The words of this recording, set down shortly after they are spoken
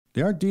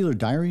The Art Dealer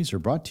Diaries are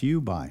brought to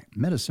you by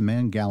Medicine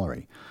Man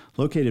Gallery,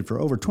 located for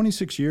over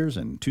 26 years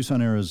in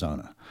Tucson,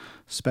 Arizona,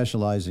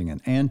 specializing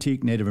in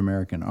antique Native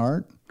American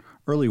art,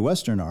 early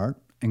Western art,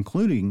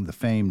 including the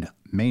famed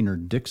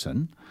Maynard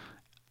Dixon,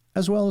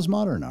 as well as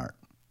modern art.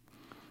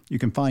 You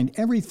can find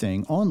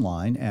everything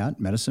online at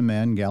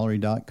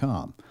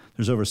medicinemangallery.com.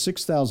 There's over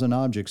 6,000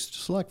 objects to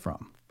select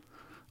from.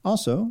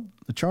 Also,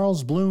 the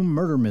Charles Bloom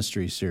Murder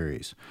Mystery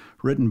Series,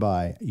 written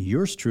by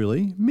yours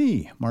truly,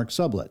 me, Mark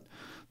Sublett.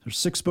 There's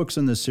 6 books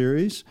in this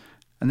series,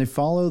 and they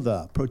follow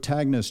the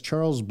protagonist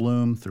Charles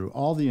Bloom through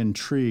all the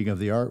intrigue of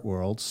the art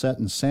world set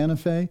in Santa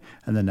Fe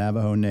and the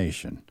Navajo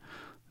Nation.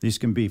 These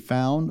can be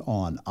found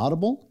on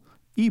Audible,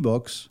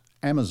 eBooks,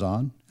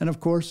 Amazon, and of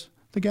course,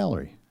 the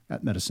gallery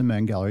at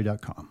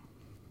medicinemangallery.com.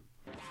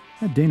 I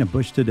had Dana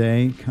Bush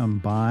today come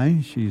by.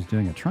 She's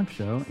doing a trunk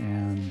show,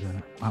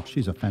 and wow,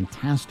 she's a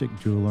fantastic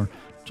jeweler,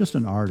 just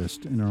an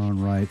artist in her own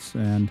rights.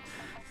 And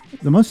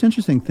the most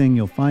interesting thing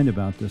you'll find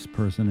about this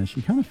person is she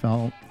kind of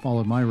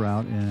followed my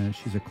route, and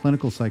she's a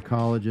clinical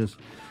psychologist.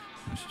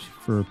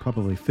 For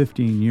probably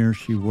 15 years,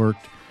 she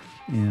worked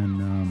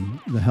in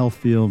the health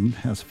field,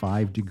 has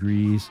 5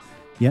 degrees,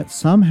 yet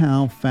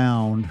somehow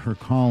found her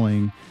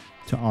calling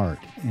to art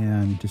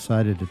and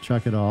decided to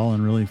chuck it all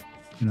and really,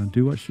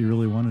 do what she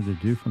really wanted to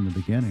do from the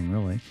beginning,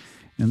 really.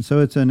 And so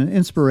it's an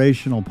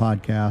inspirational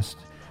podcast.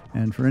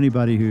 And for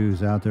anybody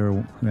who's out there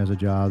who has a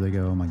job, they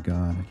go, oh my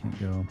God, I can't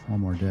go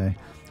one more day.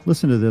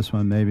 Listen to this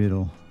one. Maybe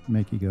it'll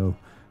make you go,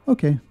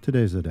 okay,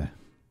 today's the day.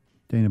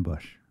 Dana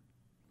Bush.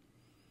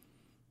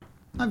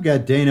 I've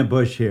got Dana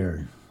Bush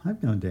here.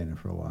 I've known Dana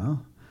for a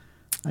while.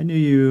 I knew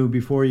you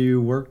before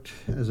you worked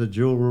as a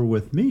jeweler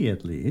with me,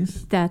 at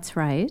least. That's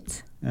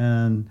right.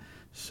 And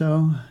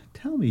so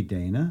tell me,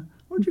 Dana,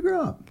 where'd you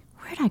grow up?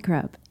 Where'd I grow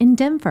up? In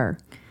Denver.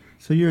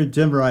 So you're a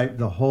Denverite,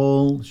 the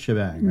whole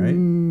shebang, right?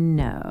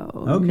 No.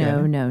 Okay.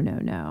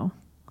 No.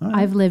 Right.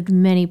 I've lived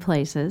many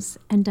places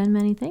and done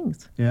many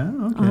things. Yeah,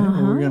 okay.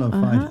 Well, we're going to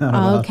find out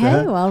about that.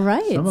 Okay, well,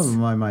 right. Some of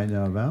them I might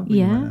know about. But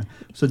Yeah.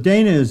 So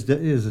Dana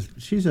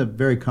she's a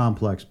very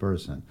complex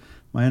person.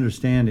 My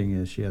understanding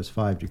is she has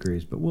 5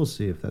 degrees, but we'll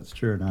see if that's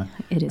true or not.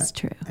 It is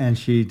true. And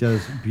she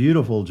does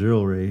beautiful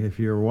jewelry. If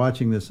you're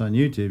watching this on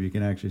YouTube, you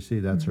can actually see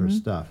that's her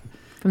stuff.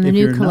 From the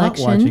new collection. If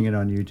you're not watching it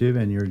on YouTube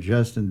and you're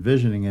just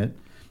envisioning it,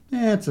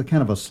 it's a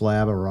kind of a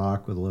slab of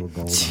rock with a little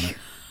gold on it,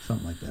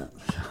 something like that.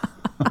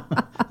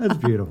 That's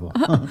beautiful.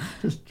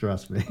 Just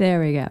trust me. There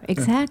we go.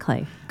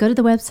 Exactly. Go to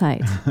the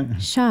website.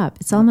 Shop.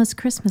 It's almost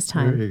Christmas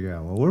time. There you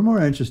go. Well, we're more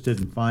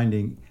interested in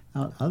finding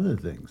out other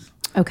things.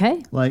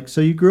 Okay. Like, so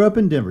you grew up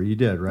in Denver. You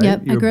did, right?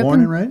 Yep. You were born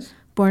and raised?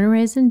 Born and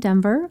raised in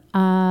Denver.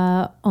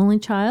 Only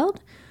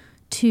child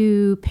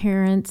to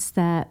parents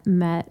that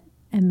met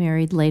and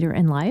married later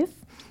in life.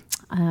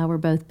 We're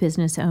both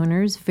business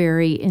owners,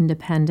 very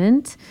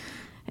independent.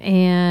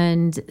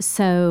 And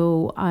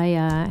so I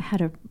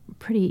had a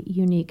pretty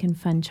unique and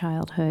fun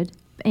childhood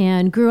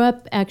and grew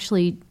up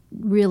actually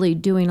really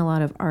doing a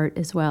lot of art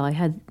as well. I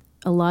had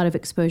a lot of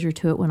exposure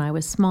to it when I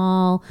was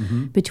small,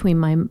 between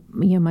my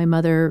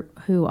mother,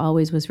 who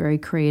always was very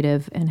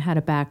creative and had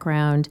a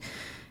background,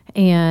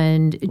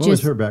 and what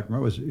was her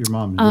background? What was your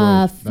mom's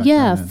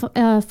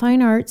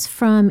fine arts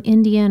from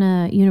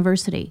Indiana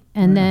University,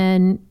 and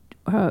then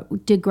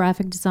did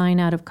graphic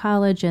design out of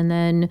college, and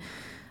then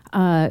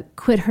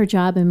quit her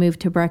job and moved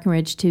to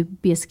Breckenridge to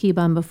be a ski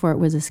bum before it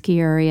was a ski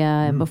area,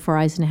 and before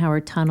Eisenhower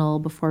Tunnel,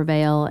 before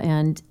Vail,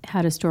 and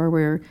had a store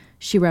where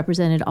she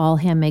represented all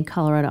handmade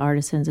Colorado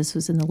artisans. This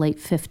was in the late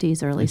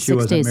 50s, early 60s. She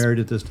wasn't married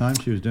at this time?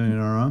 She was doing it on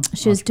her own?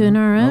 She was doing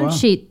her own. Oh, wow.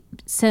 She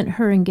sent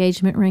her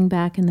engagement ring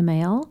back in the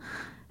mail.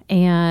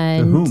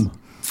 And to whom?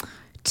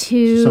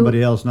 To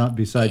somebody else, not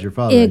beside your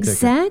father.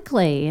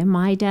 Exactly. And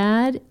my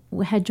dad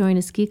had joined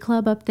a ski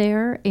club up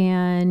there,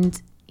 and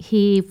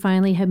he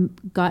finally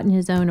had gotten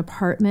his own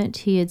apartment.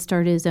 He had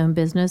started his own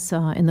business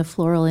in the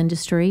floral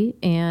industry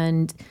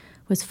and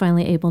was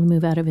finally able to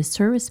move out of his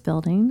service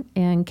building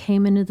and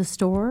came into the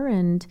store.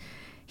 And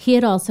he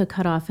had also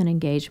cut off an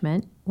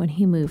engagement when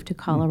he moved to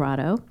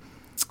Colorado.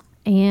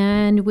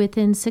 And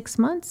within 6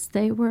 months,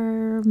 they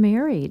were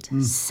married.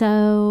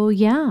 So,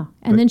 yeah.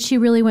 And then she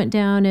really went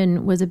down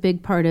and was a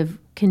big part of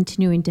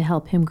continuing to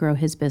help him grow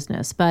his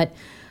business. But,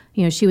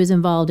 she was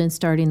involved in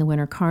starting the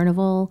Winter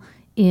Carnival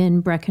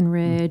in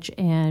Breckenridge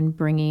and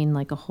bringing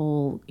like a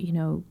whole,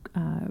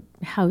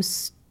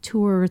 house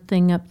tour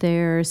thing up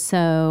there.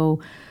 So,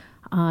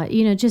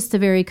 just a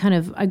very kind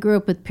of, I grew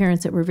up with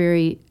parents that were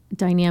very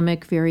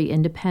dynamic, very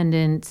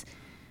independent,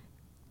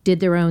 did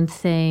their own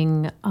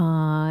thing.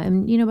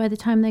 And, by the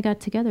time they got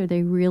together,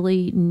 they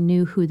really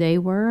knew who they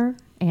were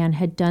and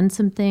had done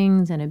some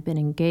things and had been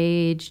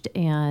engaged.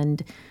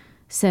 And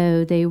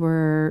so they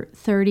were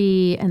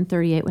 30 and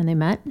 38 when they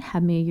met,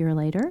 had me a year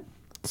later.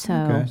 So,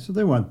 okay, so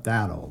they weren't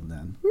that old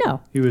then. No.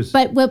 He was,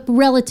 but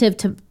relative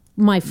to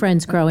my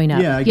friends growing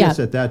up. Yeah, I guess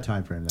at that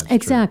time frame, that's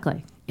exactly.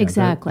 True.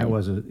 Exactly. That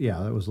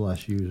was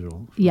less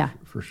usual. For,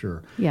 For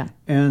sure. Yeah.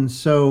 And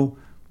so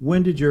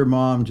when did your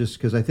mom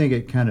because I think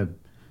it kind of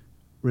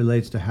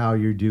relates to how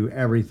you do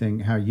everything,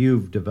 how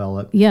you've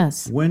developed.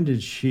 Yes. When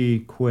did she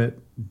quit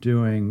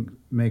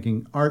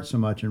making art so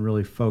much and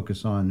really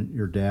focus on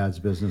your dad's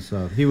business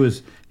of he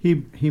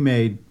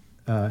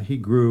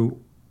grew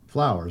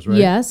flowers, right?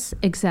 Yes,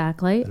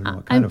 exactly. I don't know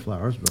what kind of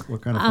flowers, but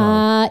what kind of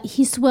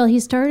flowers? He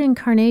started in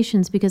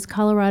carnations because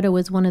Colorado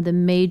was one of the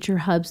major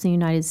hubs in the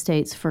United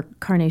States for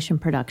carnation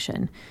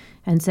production.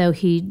 And so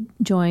he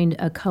joined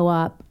a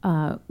co-op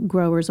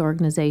growers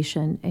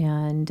organization.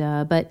 And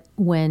but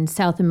when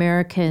South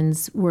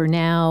Americans were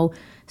now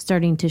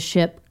starting to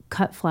ship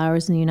cut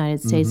flowers in the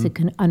United States that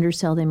can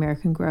undersell the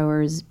American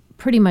growers,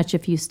 pretty much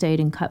if you stayed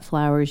in cut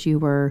flowers, you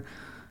were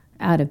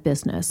out of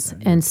business.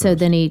 And so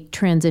then he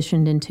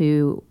transitioned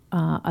into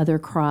other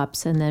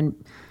crops. And then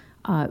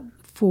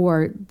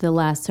for the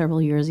last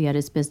several years, he had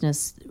his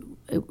business,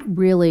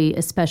 really,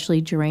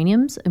 especially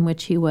geraniums, in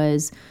which he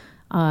was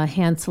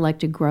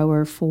hand-selected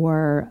grower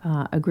for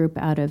a group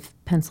out of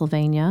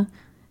Pennsylvania.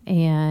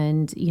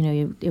 And,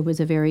 it was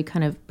a very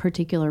kind of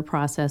particular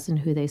process in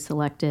who they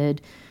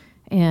selected.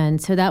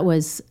 And so that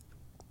was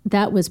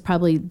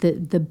probably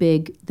the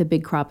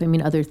big crop. I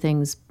mean, other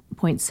things,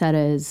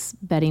 poinsettias,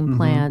 bedding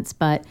plants,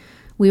 but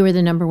we were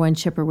the number one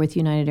shipper with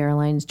United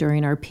Airlines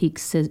during our peak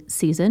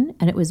season,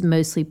 and it was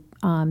mostly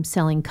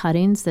selling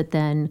cuttings that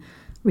then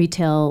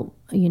retail,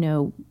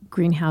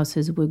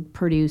 greenhouses would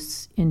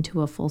produce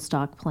into a full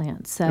stock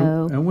plant.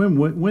 So, and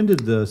when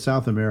did the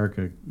South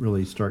America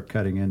really start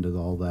cutting into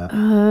all that?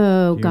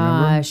 Oh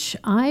gosh,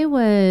 I'm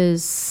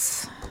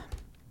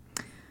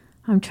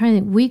trying to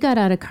think. We got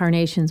out of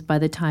carnations by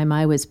the time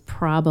I was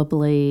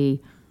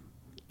probably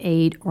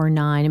 8 or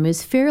 9. It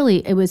was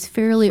fairly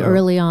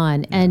early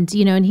on, and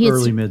and he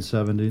early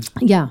mid-70s.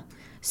 Yeah.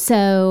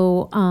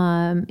 So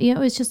it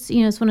was just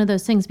it's one of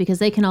those things because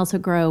they can also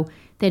grow.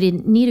 They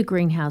didn't need a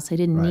greenhouse. They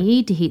didn't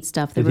need to heat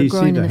stuff. They were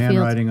growing in the field. Did he see the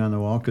handwriting on the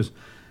wall? 'Cause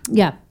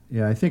yeah,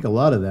 I think a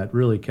lot of that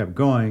really kept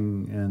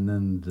going, and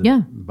then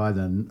by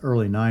the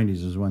early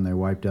 90s is when they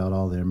wiped out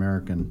all the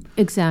American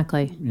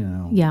exactly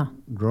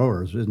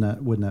growers.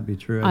 Wouldn't that be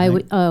true?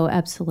 Oh,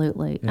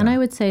 absolutely. Yeah. And I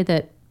would say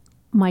that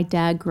my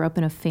dad grew up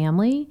in a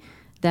family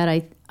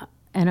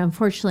and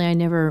unfortunately I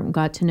never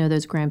got to know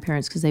those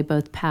grandparents because they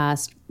both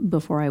passed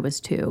before I was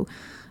 2,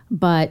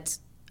 but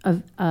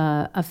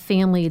a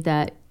family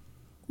that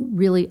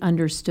really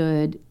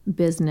understood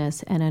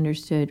business and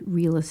understood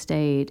real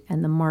estate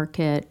and the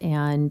market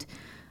and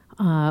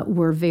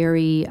were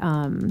very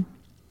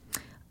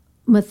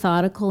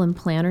methodical and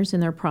planners in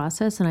their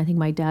process. And I think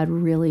my dad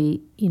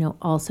really,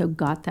 also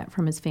got that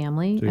from his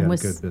family. So and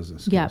was good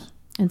business skills. Yeah,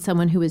 and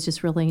someone who was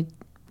just really,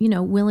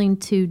 willing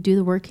to do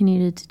the work he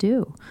needed to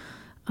do.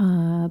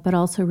 But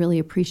also really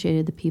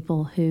appreciated the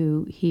people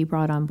who he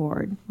brought on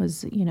board.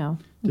 Was Did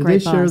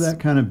great they share boss. that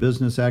kind of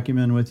business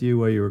acumen with you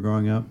while you were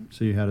growing up?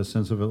 So you had a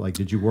sense of it. Like,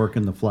 did you work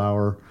in the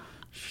flower,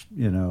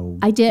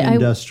 I did.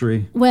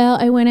 industry?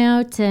 I went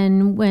out,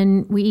 and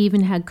when we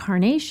even had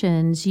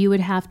carnations, you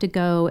would have to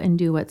go and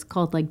do what's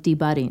called like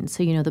debudding.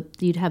 So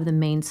you'd have the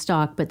main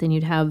stalk, but then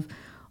you'd have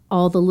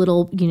all the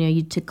little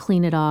to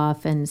clean it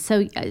off, and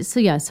so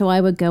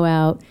I would go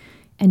out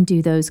and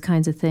do those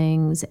kinds of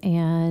things,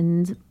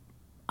 and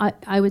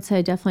I would say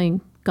I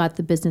definitely got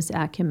the business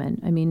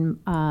acumen. I mean,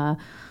 my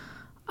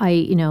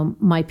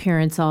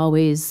parents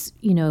always,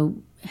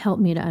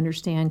 helped me to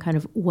understand kind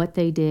of what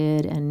they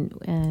did and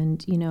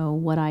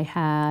what I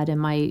had. And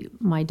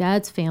my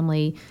dad's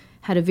family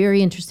had a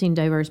very interesting,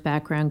 diverse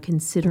background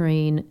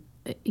considering,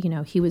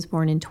 he was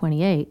born in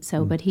 28.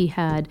 So, but he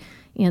had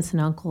aunts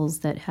and uncles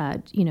that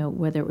had,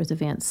 whether it was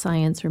advanced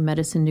science or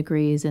medicine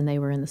degrees, and they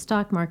were in the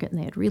stock market and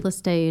they had real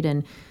estate,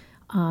 and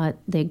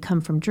they'd come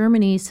from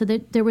Germany, so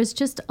that there was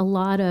just a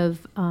lot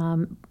of,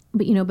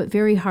 but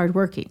very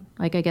hardworking.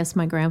 Like, I guess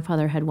my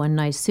grandfather had one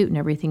nice suit, and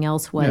everything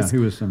else was. Yeah,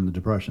 he was from the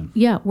Depression.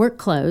 Yeah, work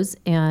clothes.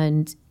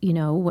 And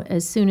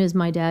as soon as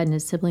my dad and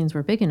his siblings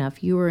were big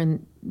enough, you were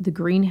in the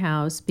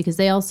greenhouse because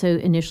they also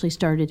initially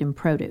started in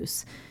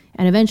produce,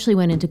 and eventually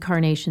went into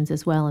carnations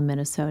as well in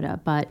Minnesota.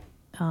 But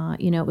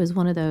it was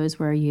one of those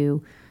where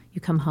you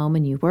come home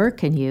and you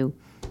work and you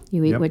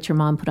eat what your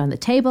mom put on the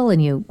table,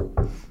 and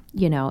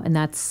and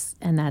that's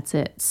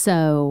it.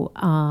 So,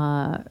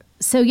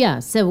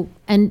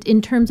 and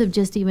in terms of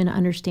just even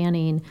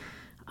understanding,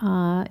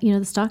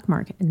 the stock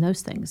market and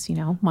those things,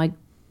 I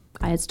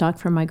had stock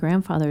from my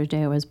grandfather the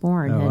day I was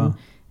born,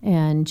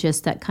 and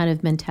just that kind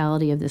of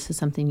mentality of this is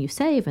something you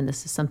save and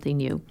this is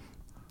something you.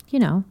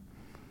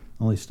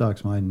 Only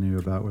stocks mine knew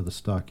about were the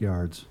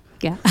stockyards.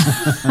 Yeah.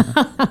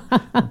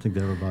 I don't think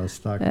they ever bought a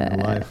stock in their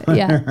life.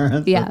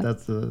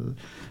 That's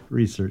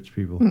research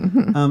people.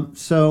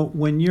 So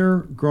when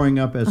you're growing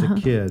up as a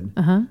kid,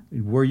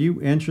 were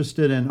you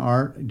interested in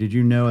art? Did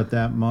you know at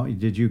that moment,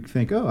 did you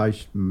think, I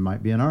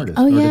might be an artist?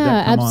 Oh, or yeah. did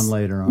that come on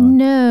later on?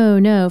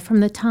 No. From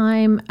the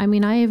time, I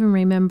even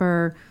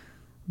remember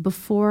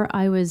before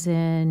I was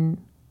in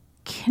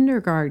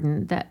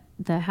kindergarten, that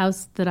the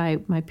house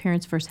that my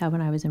parents first had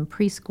when I was in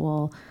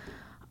preschool,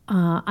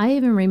 I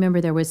even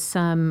remember there was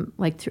some,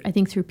 I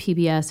think through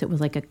PBS, it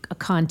was like a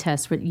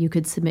contest where you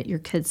could submit your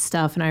kids'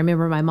 stuff. And I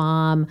remember my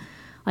mom,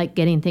 like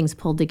getting things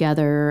pulled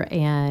together.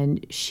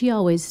 And she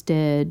always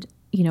did,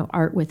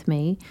 art with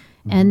me.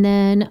 And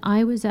then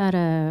I was at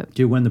Did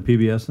you win the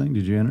PBS thing?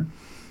 Did you enter?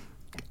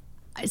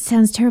 It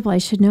sounds terrible. I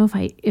should know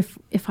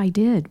if I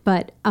did,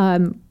 but I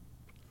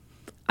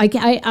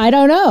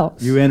don't know.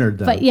 You entered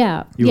that. But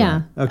yeah.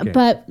 Okay.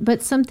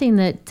 But something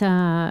that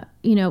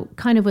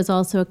kind of was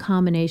also a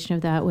combination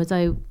of that was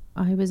I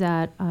was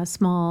at a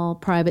small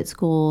private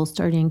school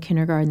starting in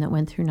kindergarten that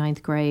went through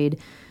ninth grade,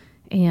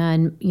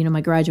 and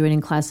my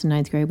graduating class in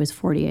ninth grade was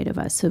 48 of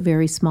us, so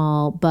very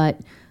small.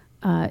 But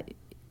I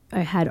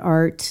had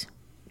art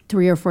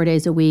 3 or 4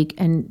 days a week,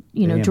 and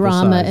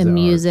drama and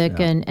music,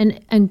 arts, yeah.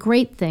 and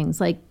great things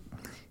like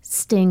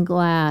stained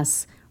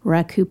glass,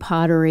 raku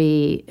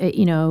pottery,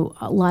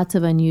 lots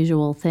of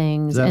unusual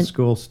things. Does that and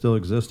school still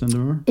exist in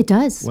Denver? it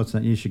does. What's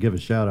that? You should give a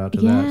shout out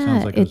to that. It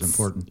sounds like it was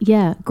important.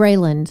 Yeah,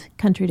 Grayland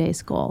Country Day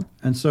School.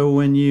 And so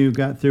when you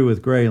got through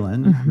with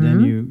Grayland, Mm-hmm. then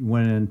you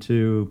went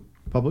into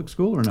public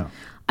school or no?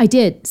 I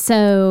did.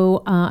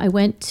 So I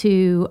went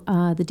to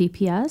the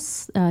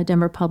DPS,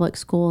 Denver Public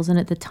Schools, and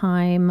at the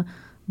time,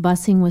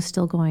 busing was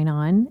still going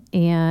on.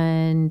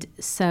 And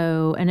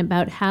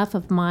about half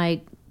of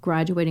my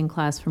graduating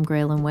class from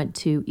Grayland went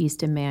to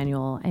East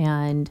Emmanuel.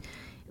 And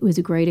it was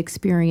a great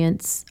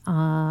experience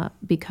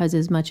because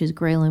as much as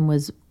Grayland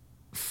was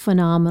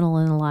phenomenal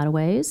in a lot of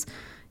ways,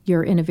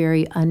 you're in a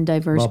very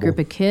undiverse Bubble. group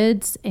of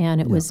kids.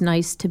 And it was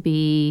nice to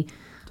be,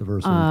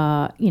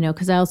 Diversity.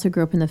 because I also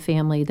grew up in the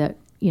family that,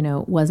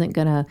 wasn't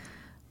going to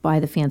buy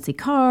the fancy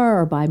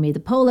car or buy me the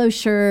polo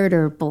shirt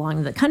or belong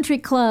to the country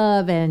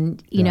club.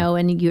 And,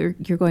 and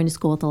you're going to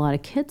school with a lot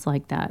of kids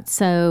like that.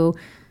 So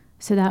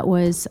that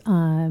was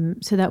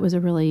a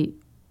really,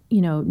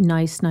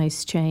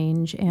 nice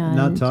change. And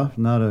Not tough,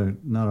 not a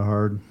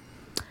hard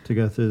to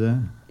go through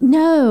that.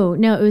 No,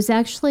 it was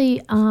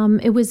actually,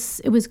 it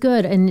was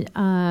good.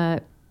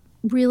 And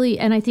really,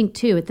 and I think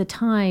too, at the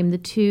time,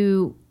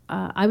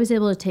 I was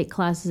able to take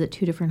classes at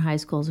 2 different high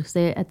schools because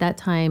they, at that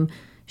time,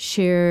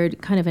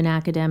 shared kind of an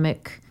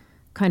academic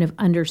kind of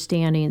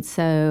understanding.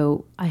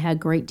 So I had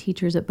great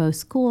teachers at both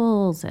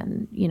schools,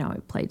 and, I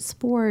played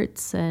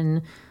sports,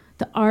 and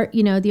the art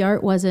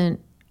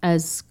wasn't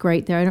as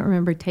great there. I don't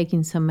remember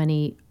taking so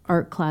many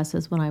art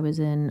classes when I was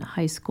in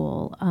high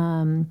school.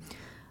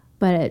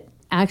 But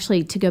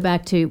actually, to go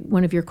back to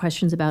one of your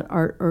questions about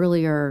art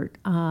earlier,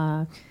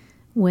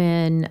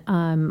 when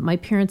my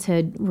parents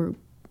were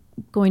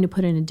going to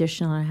put an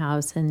addition on a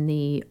house, and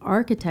the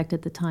architect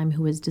at the time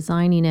who was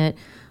designing it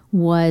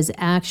was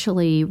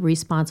actually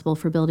responsible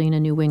for building a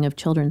new wing of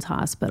Children's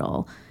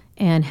Hospital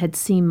and had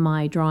seen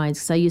my drawings.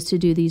 Because I used to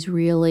do these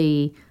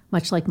really,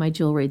 much like my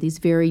jewelry, these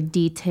very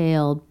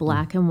detailed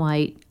black and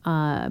white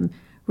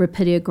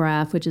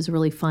rapidograph, which is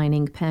really fine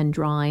ink pen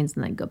drawings,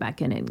 and then go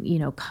back in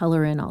and,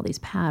 color in all these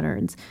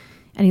patterns.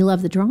 And he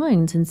loved the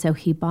drawings, and so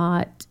he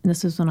bought, and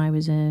this was when I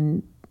was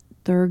in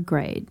 3rd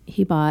grade,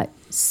 he bought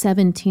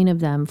 17 of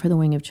them for the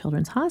wing of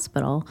Children's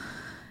Hospital.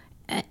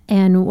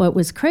 And what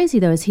was crazy,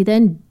 though, is he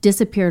then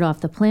disappeared off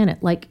the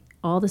planet. Like,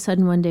 all of a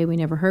sudden, one day, we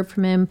never heard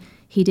from him.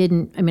 He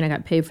didn't, I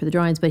got paid for the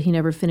drawings, but he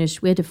never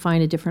finished. We had to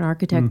find a different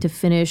architect to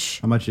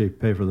finish. How much did you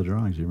pay for the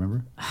drawings? Do you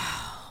remember?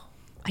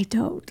 I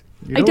don't.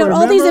 You I don't.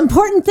 All these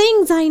important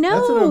things, I know.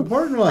 That's an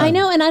important one. I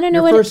know, and I don't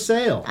know Your what. first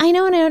sale. I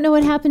know, and I don't know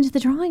what happened to the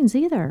drawings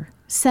either.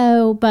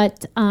 So,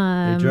 but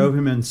They drove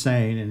him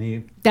insane, and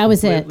he that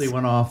was completely it.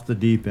 went off the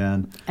deep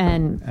end.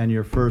 And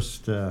your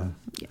first and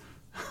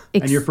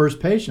your first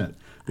patient,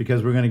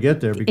 because we're going to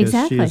get there, because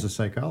Exactly. she is a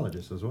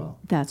psychologist as well.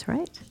 That's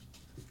right.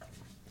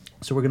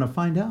 So we're going to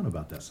find out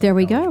about that. There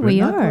we go. psychology, but We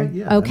not are. quite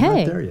yet. I'm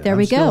Okay. not there yet. There I'm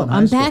we still go. in high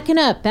I'm school.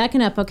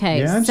 backing up. Okay.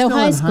 Yeah, I'm so still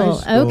high in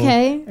school.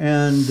 Okay.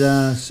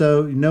 And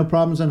so no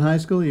problems in high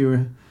school.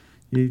 You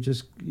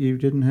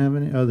didn't have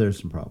any. Oh, there's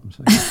some problems.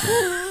 I guess.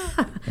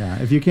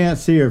 Yeah. If you can't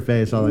see her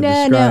face, I'll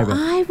describe it.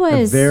 I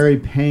was a very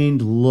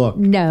pained look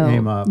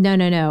came up.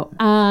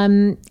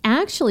 No.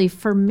 Actually,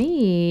 for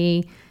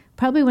me,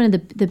 probably one of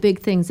the big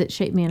things that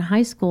shaped me in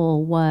high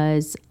school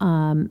was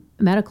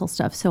medical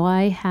stuff. So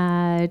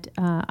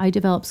I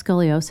developed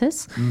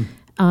scoliosis.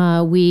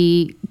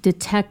 We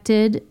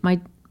detected, my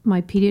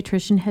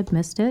pediatrician had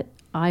missed it.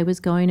 I was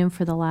going in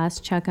for the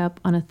last checkup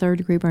on a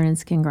 3rd-degree burn and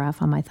skin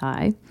graft on my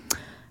thigh.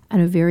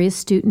 And a very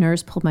astute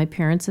nurse pulled my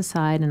parents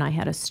aside, and I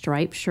had a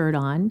striped shirt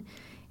on.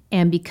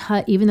 And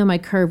because, even though my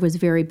curve was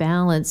very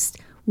balanced,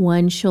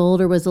 one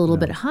shoulder was a little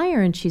bit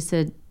higher, and she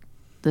said,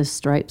 "The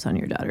stripes on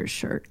your daughter's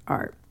shirt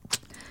are."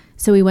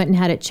 So we went and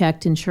had it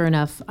checked, and sure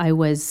enough, I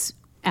was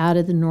out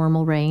of the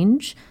normal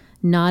range,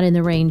 not in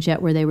the range yet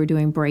where they were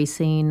doing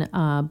bracing,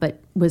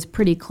 but was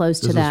pretty close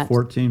to that. This is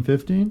 14,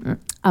 15?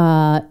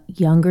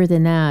 Younger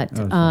than that.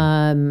 Oh,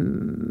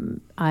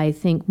 sorry. I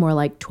think more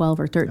like 12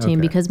 or 13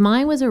 Okay. because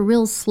mine was a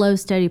real slow,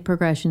 steady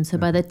progression. So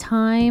by the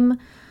time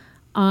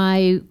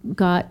I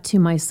got to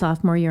my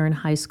sophomore year in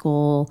high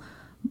school,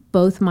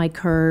 both my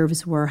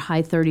curves were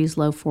high 30s,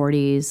 low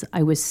 40s.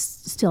 I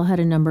still had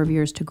a number of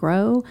years to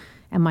grow.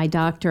 And my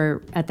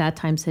doctor at that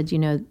time said,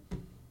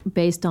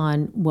 based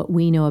on what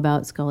we know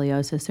about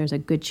scoliosis, there's a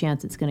good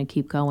chance it's going to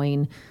keep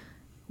going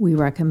we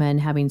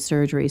recommend having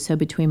surgery. So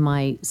between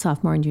my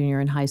sophomore and junior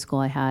year in high school,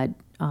 I had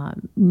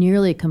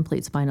nearly a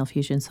complete spinal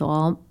fusion. So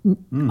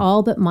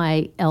all but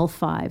my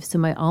L5,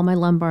 so all my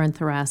lumbar and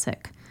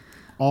thoracic.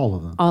 All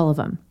of them? All of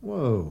them.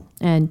 Whoa.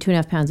 And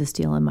 2.5 pounds of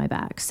steel in my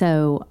back.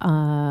 So,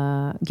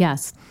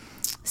 yes.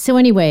 So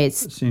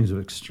anyways. That seems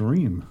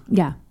extreme.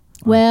 Yeah.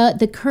 Well,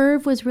 the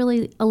curve was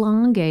really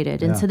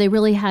elongated. And so they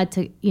really had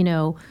to,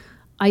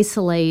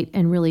 isolate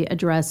and really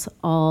address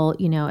all,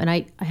 and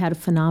I had a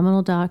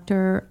phenomenal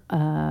doctor,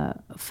 a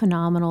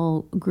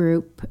phenomenal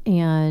group,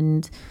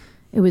 and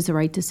it was the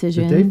right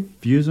decision. Did they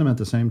fuse them at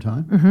the same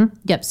time? Mm-hmm.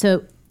 Yep.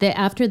 So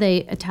after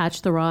they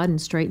attached the rod and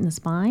straightened the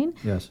spine,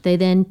 yes,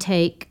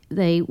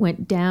 they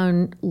went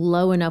down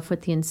low enough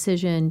with the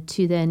incision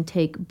to then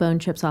take bone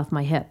chips off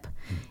my hip.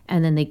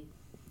 And then they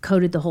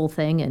coated the whole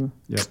thing. And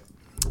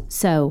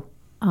so,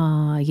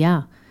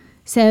 yeah.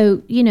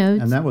 So,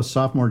 And that was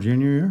sophomore,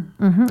 junior year?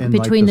 Mm-hmm.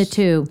 Between the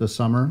two. The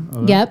summer?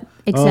 Of yep,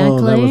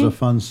 exactly. Oh, that was a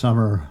fun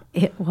summer.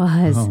 It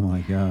was. Oh,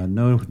 my God.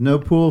 No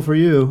pool for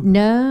you.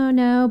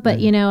 No. But,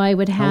 I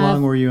would have. How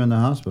long were you in the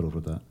hospital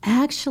with that?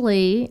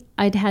 Actually,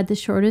 I'd had the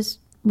shortest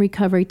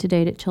recovery to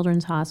date at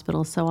Children's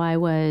Hospital. So I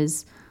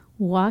was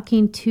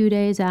walking 2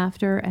 days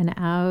after and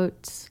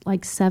out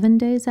like 7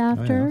 days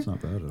after. Oh, yeah, that's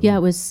not bad at all. Yeah,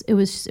 it was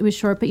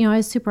short. But, I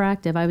was super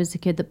active. I was a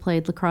kid that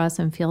played lacrosse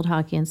and field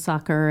hockey and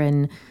soccer,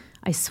 and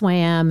I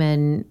swam,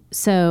 and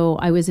so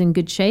I was in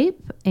good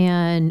shape,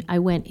 and I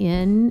went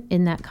in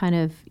that kind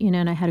of,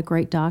 and I had a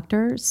great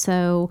doctor.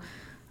 So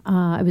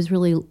I was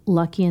really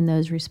lucky in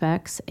those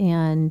respects.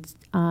 And,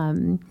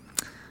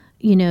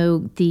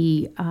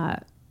 the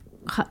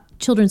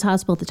Children's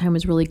Hospital at the time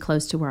was really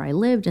close to where I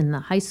lived, and the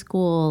high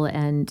school,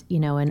 and,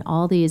 and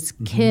all these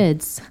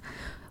kids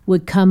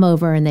would come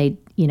over, and they'd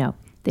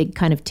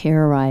kind of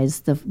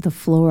terrorize the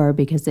floor,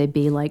 because they'd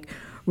be like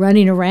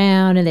running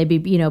around, and they'd be,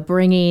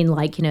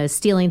 bringing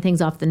stealing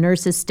things off the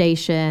nurse's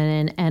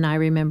station. And I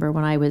remember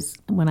when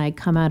I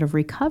come out of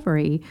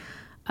recovery,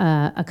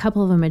 a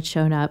couple of them had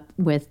shown up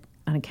with,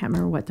 I can't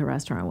remember what the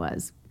restaurant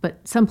was, but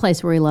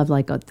someplace where we loved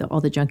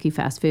all the junky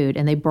fast food.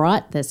 And they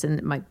brought this,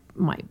 and my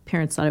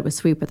parents thought it was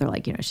sweet, but they're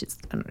like, she's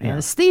under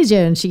anesthesia,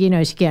 and she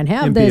can't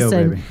have MPO, this.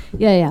 And baby.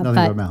 yeah.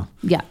 Nothing but mouth.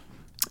 Yeah.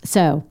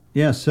 So.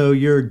 Yeah. So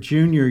your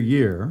junior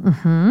year,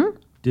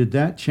 did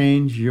that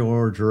change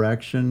your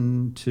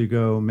direction to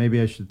go, maybe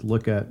I should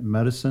look at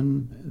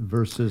medicine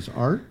versus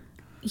art?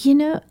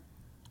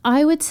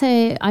 I would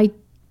say I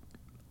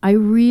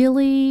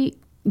really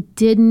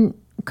didn't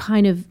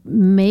kind of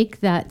make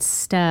that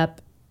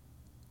step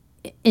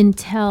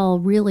until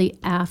really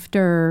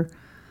after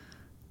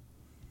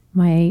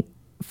my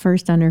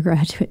first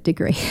undergraduate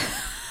degree.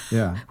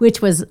 Yeah.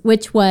 which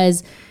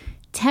was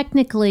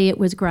technically it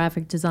was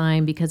graphic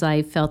design, because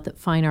I felt that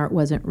fine art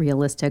wasn't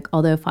realistic.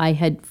 Although if I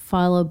had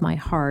followed my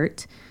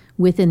heart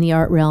within the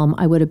art realm,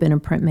 I would have been a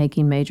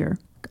printmaking major.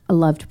 I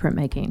loved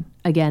printmaking.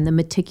 Again, the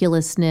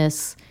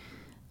meticulousness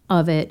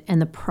of it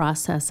and the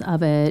process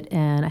of it.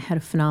 And I had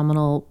a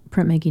phenomenal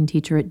printmaking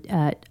teacher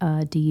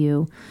at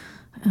DU,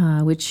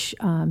 which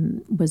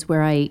was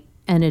where I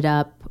ended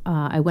up.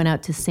 I went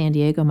out to San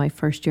Diego my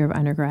first year of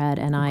undergrad,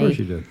 and Of course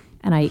you did.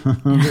 And I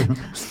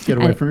get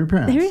away from your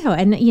parents. There you go.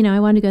 And I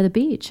wanted to go to the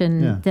beach,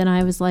 and then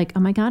I was like, oh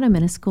my God, I'm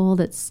in a school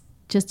that's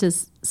just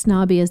as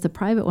snobby as the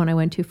private one I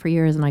went to for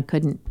years, and I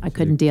couldn't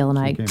deal. And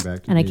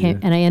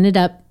I ended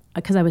up,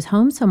 because I was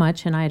home so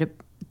much, and I had a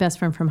best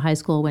friend from high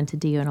school went to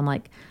DU, and I'm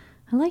like,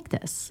 I like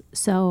this,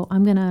 so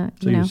I'm gonna.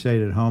 So you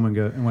stayed at home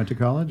and went to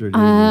college, or did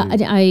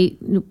I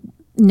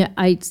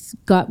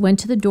went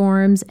to the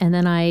dorms, and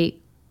then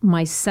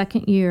my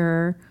second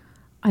year,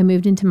 I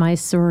moved into my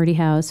sorority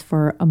house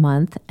for a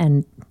month,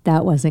 and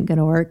that wasn't going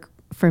to work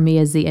for me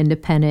as the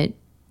independent,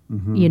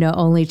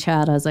 only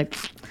child. I was like,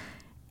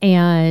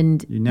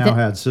 and you now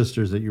had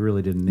sisters that you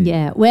really didn't need.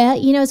 Yeah. Well,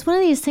 it's one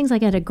of these things.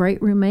 Like, I had a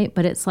great roommate,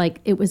 but it's like,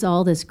 it was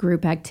all this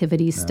group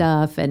activity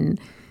stuff. And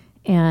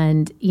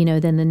then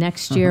the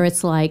next year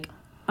it's like,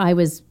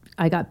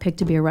 I got picked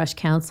to be a rush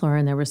counselor,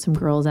 and there were some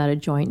girls at a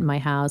joint in my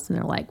house, and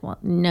they're like, well,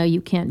 no, you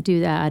can't do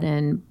that,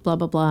 and blah,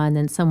 blah, blah. And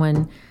then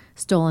someone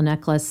stole a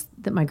necklace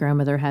that my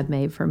grandmother had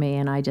made for me,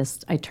 and I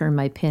turned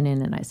my pin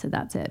in, and I said,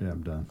 that's it. Yeah,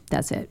 I'm done.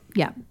 That's it.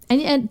 Yeah.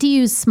 And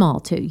DU's small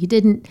too. You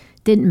didn't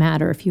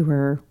matter if you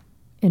were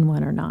in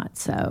one or not.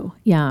 So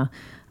yeah.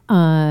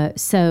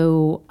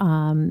 So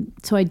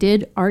I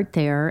did art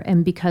there,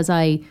 and because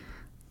I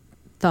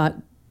thought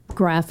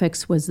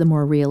graphics was the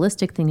more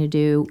realistic thing to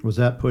do. Was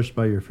that pushed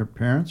by your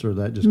parents, or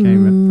that just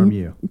came from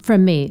you?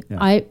 From me. Yeah.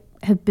 I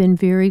have been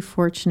very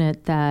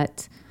fortunate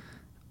that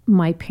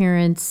my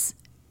parents,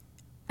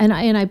 and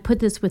I put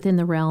this within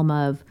the realm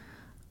of,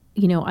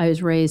 I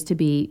was raised to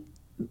be,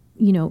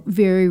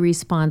 very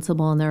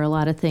responsible, and there are a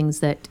lot of things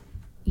that,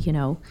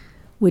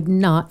 would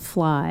not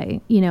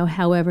fly.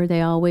 However,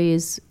 they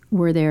always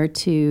were there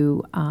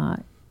to,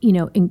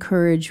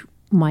 encourage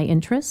my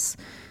interests,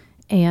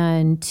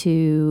 and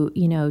to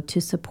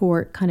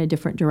support kind of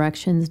different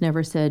directions.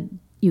 Never said,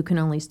 you can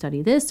only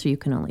study this, or you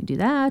can only do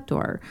that,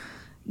 or,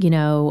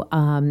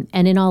 and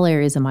in all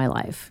areas of my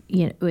life,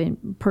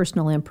 in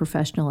personal and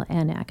professional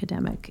and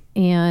academic.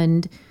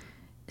 And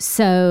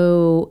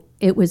so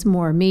it was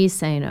more me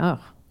saying, oh,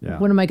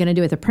 what am I going to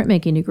do with a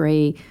printmaking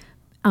degree?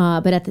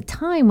 But at the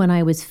time when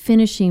I was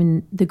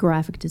finishing the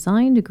graphic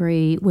design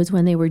degree was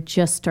when they were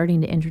just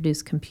starting to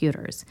introduce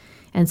computers.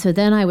 And so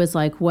then I was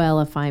like, well,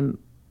 if I'm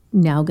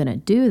now going to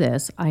do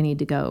this, I need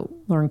to go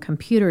learn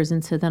computers.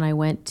 And so then I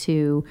went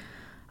to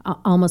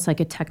almost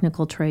like a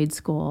technical trade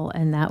school,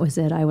 and that was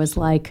it. I was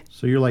like...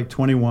 So you're like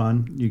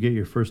 21, you get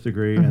your first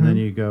degree, and then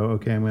you go,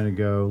 okay, I'm going to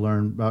go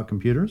learn about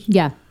computers?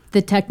 Yeah,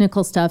 the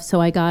technical stuff. So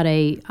I got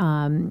a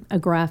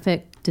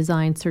graphic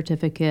design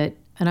certificate,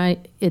 and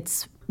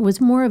it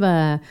was more of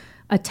a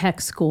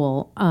tech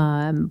school,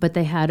 but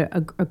they had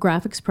a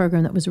graphics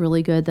program that was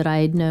really good that I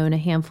had known a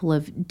handful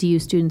of DU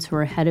students who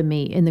were ahead of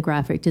me in the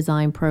graphic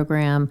design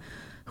program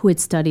who had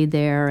studied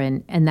there,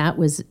 and that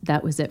was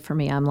it for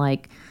me. I'm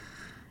like...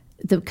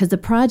 Because the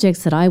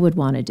projects that I would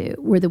want to do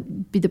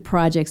be the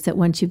projects that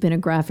once you've been a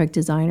graphic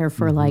designer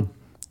for like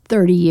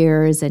 30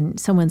 years and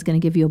someone's going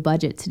to give you a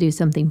budget to do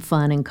something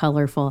fun and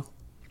colorful.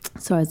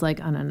 So I was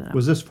like, oh, no.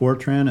 Was this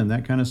Fortran and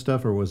that kind of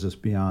stuff, or was this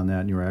beyond that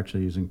and you were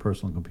actually using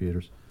personal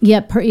computers?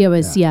 Yeah, it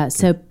was, yeah.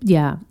 So,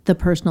 yeah, the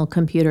personal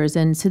computers.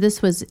 And so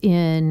this was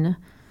in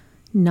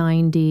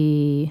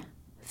 93.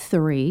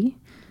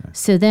 Okay.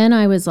 So then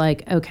I was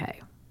like,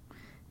 okay,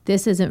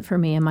 this isn't for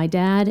me. And my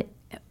dad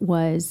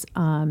was...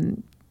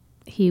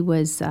 he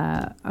was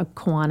a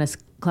Kiwanis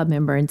Club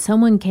member, and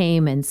someone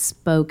came and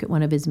spoke at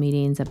one of his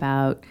meetings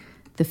about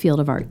the field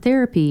of art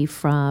therapy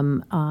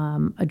from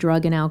a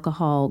drug and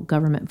alcohol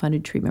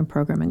government-funded treatment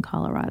program in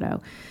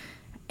Colorado.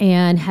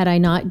 And had I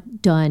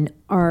not done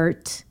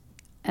art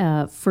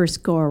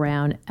first go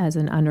around as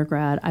an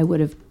undergrad, I would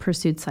have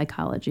pursued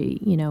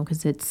psychology,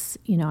 because it's,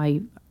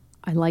 I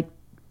like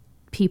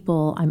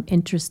people, I'm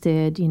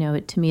interested,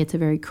 to me it's a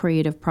very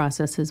creative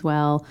process as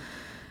well.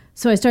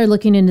 So I started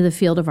looking into the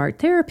field of art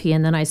therapy,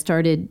 and then I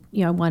started,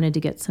 I wanted to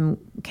get some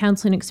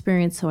counseling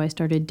experience, so I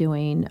started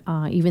doing,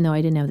 even though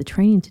I didn't have the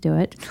training to do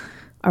it,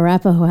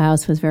 Arapahoe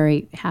House was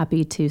very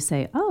happy to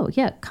say, oh,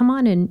 yeah, come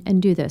on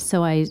and do this.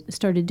 So I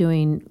started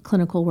doing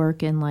clinical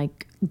work in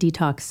like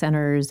detox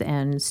centers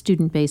and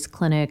student-based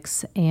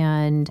clinics.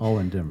 And all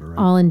in Denver, right?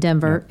 All in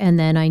Denver. Yeah. And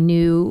then I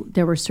knew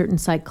there were certain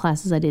psych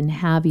classes I didn't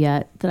have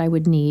yet that I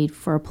would need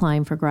for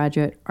applying for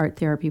graduate art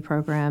therapy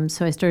programs.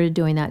 So I started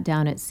doing that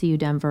down at CU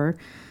Denver.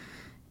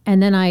 And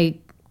then I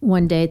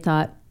one day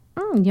thought,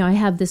 I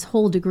have this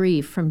whole degree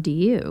from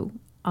DU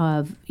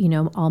of,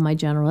 all my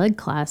general ed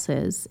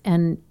classes.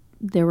 And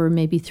there were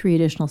maybe 3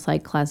 additional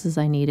psych classes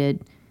I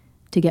needed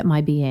to get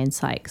my BA in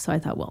psych. So I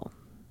thought, well,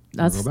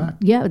 that's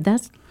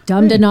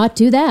dumb to not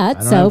do that.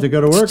 I don't have to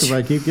go to work if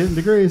I keep getting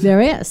degrees.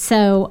 There is.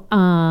 So,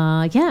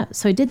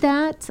 so I did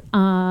that,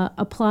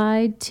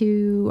 applied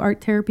to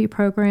art therapy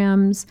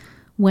programs,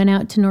 went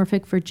out to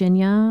Norfolk,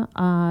 Virginia.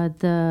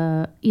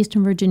 The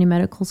Eastern Virginia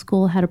Medical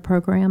School had a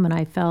program, and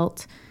I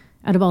felt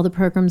out of all the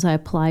programs I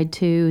applied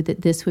to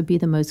that this would be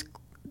the most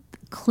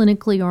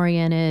clinically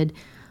oriented.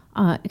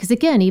 Because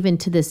again, even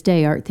to this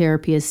day, art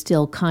therapy is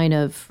still kind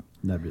of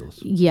nebulous.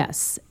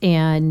 Yes,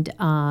 and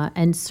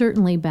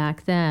certainly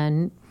back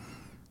then,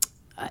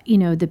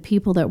 the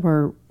people that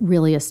were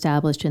really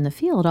established in the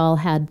field all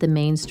had the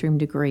mainstream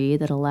degree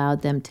that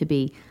allowed them to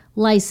be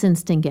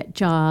licensed and get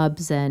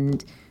jobs.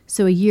 And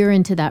so a year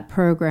into that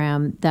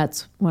program,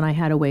 that's when I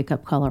had a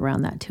wake-up call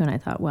around that too. And I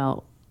thought,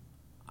 well,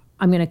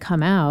 I'm going to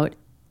come out,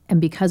 and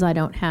because I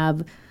don't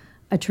have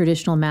a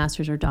traditional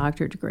master's or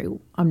doctorate degree,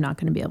 I'm not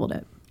going to be able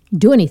to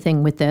do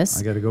anything with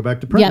this. I got to go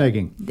back to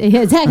printmaking.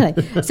 Yep,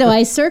 exactly. So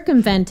I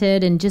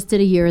circumvented and just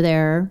did a year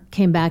there,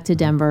 came back to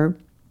Denver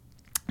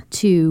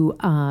to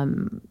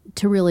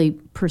really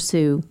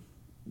pursue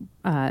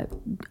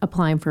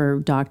applying for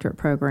doctorate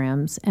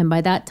programs. And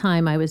by that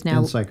time, I was now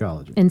in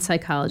psychology.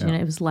 Yeah.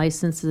 And I was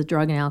licensed as a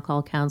drug and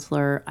alcohol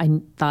counselor.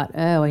 I thought,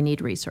 I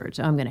need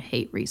research. I'm going to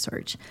hate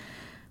research.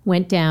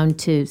 Went down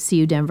to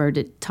CU Denver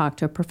to talk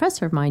to a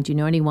professor of mine. Do you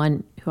know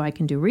anyone who I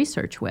can do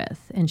research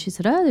with? And she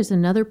said, there's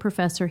another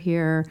professor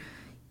here.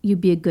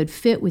 You'd be a good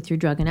fit with your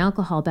drug and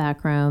alcohol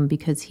background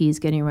because he's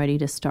getting ready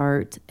to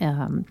start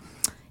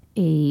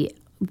a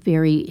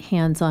very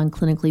hands-on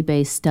clinically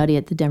based study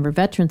at the Denver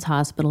Veterans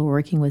Hospital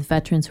working with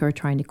veterans who are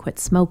trying to quit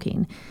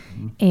smoking.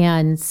 Mm-hmm.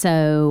 And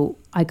so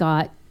I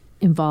got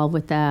involved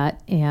with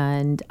that,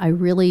 and I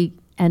really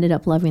ended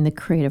up loving the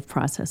creative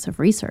process of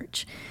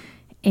research.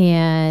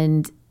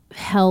 And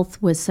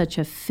health was such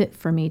a fit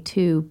for me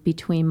too,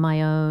 between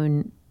my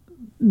own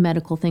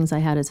medical things I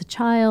had as a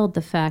child,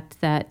 the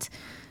fact that,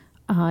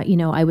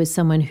 I was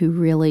someone who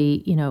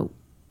really,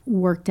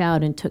 worked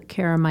out and took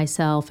care of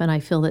myself. And I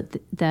feel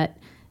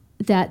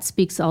that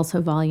speaks also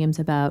volumes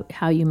about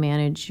how you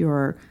manage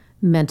your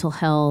mental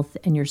health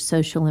and your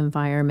social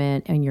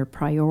environment and your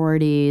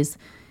priorities.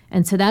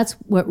 And so that's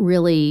what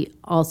really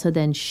also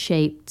then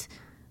shaped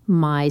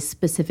my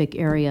specific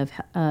area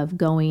of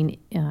going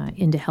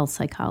into health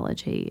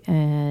psychology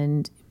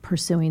and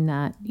pursuing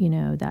that,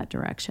 that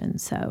direction.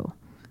 So,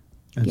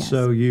 and yes.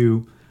 so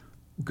you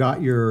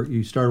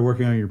you started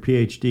working on your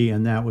PhD,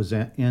 and that was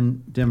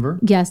in Denver?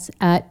 Yes,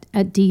 at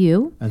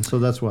DU. And so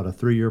that's what, a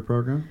 3-year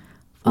program?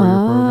 4-year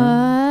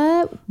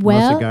program? Well,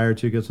 unless a guy or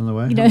two gets in the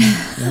way. You know,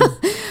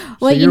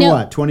 Well, so you're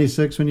what,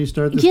 26 when you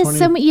start this?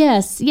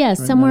 Yes, right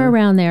somewhere now?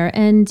 around there.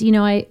 And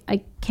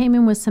I came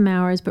in with some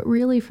hours, but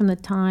really from the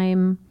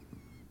time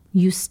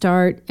you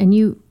start, and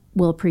you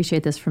will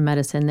appreciate this from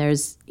medicine,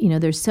 there's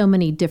so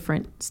many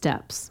different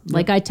steps. Yep.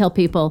 Like I tell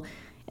people,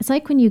 it's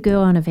like when you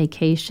go on a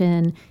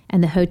vacation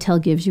and the hotel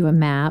gives you a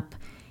map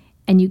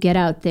and you get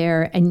out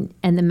there and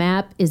the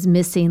map is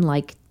missing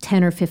like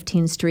 10 or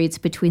 15 streets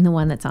between the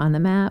one that's on the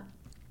map.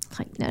 It's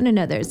like,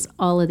 no, there's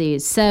all of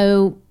these.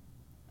 So,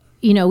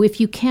 if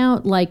you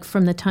count like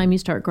from the time you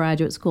start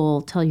graduate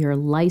school till you're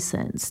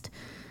licensed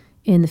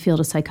in the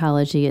field of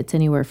psychology, it's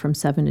anywhere from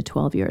 7 to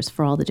 12 years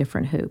for all the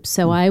different hoops.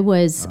 So I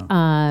was,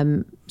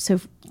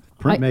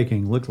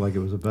 printmaking looked like it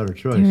was a better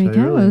choice. There we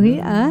go. Really,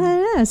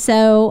 yeah.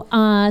 So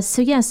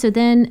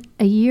then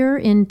a year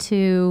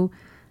into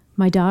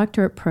my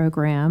doctorate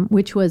program,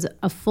 which was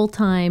a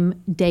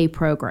full-time day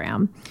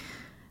program,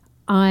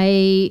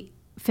 I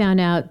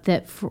found out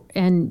that,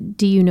 and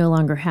DU no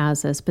longer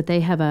has this, but they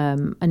have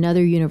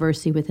another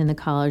university within the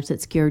college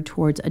that's geared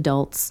towards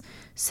adults,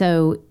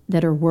 so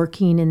that are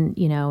working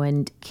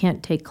and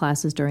can't take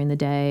classes during the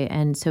day,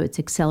 and so it's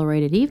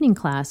accelerated evening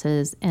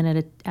classes.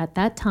 And at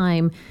that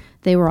time,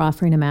 they were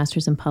offering a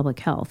master's in public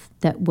health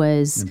that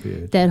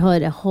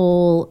had a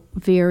whole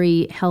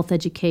very health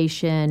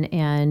education,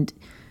 and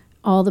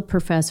all the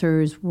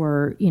professors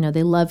were,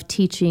 they loved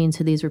teaching.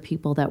 So these were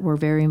people that were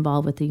very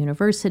involved with the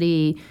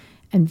university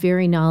and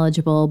very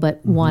knowledgeable,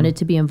 but wanted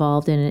to be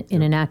involved in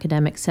an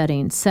academic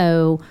setting.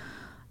 So,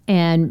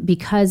 and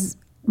because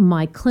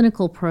my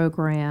clinical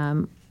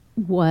program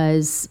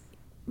was,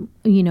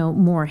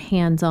 more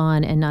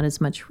hands-on and not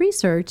as much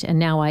research, and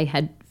now I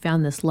had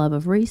found this love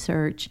of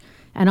research,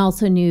 and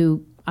also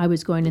knew I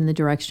was going in the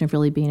direction of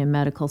really being in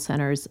medical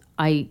centers,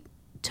 I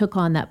took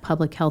on that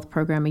public health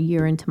program a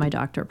year into my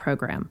doctorate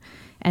program.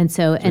 And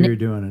so you're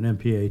doing an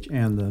MPH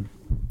and the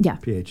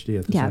PhD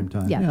at the same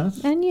time. Yeah.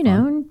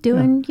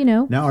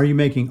 And, Now, are you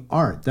making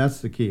art? That's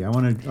the key.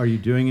 Are you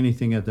doing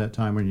anything at that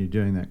time when you're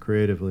doing that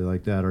creatively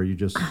like that, or are you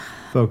just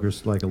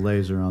focused like a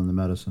laser on the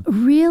medicine?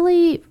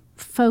 Really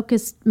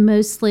focused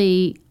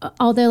mostly,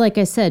 although like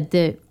I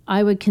said,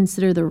 I would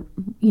consider the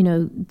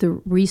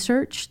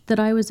research that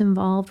I was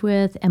involved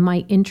with and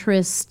my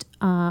interest,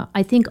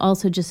 I think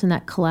also just in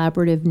that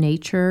collaborative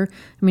nature.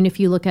 I mean, if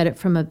you look at it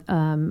from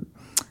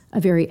a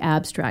very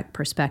abstract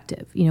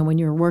perspective, when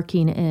you're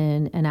working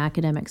in an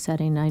academic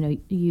setting, I know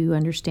you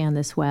understand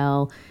this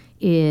well,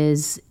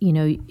 is,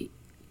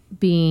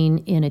 being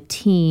in a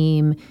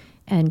team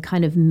and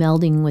kind of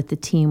melding with the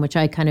team, which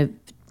I kind of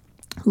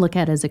look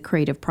at as a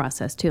creative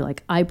process too.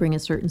 Like I bring a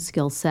certain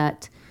skill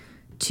set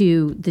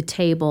to the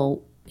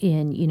table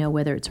in,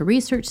 whether it's a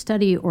research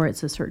study or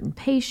it's a certain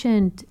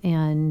patient.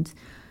 And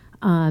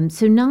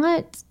so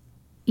not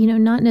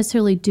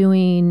necessarily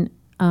doing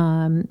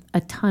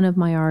a ton of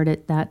my art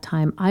at that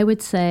time. I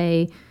would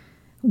say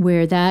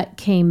where that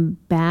came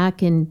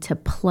back into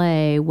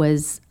play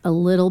was a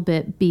little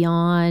bit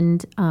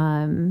beyond,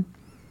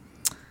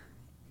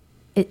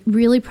 it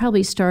really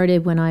probably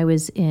started when I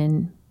was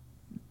in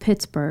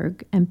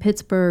Pittsburgh, and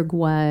Pittsburgh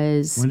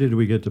was... When did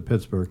we get to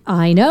Pittsburgh?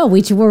 I know,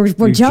 we're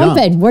jumping.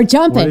 Jumped. We're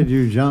jumping. When did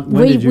you jump?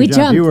 When did you jump?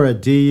 Jumped. You were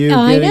at DU getting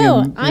I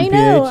know.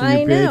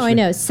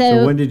 PhD.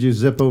 So when did you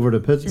zip over to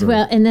Pittsburgh?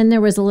 Well, and then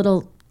there was a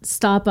little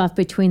stop off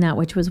between that,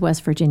 which was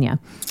West Virginia.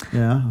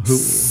 Yeah, who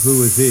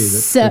was he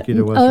that took you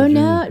to West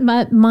Virginia?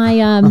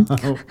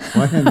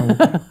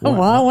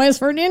 Well, West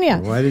Virginia.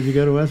 Why did you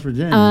go to West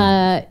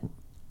Virginia?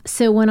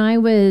 So when I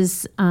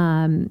was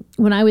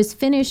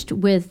finished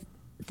with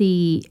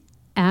the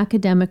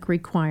academic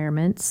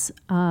requirements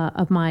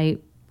of my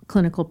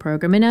clinical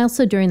program, and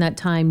also during that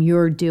time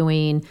you're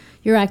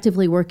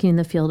actively working in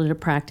the field at a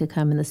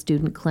practicum in the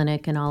student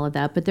clinic and all of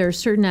that, but there are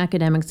certain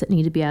academics that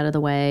need to be out of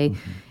the way,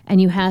 and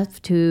you have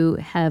to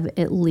have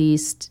at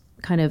least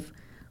kind of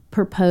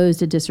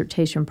proposed a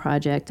dissertation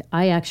project.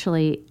 I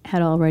actually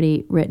had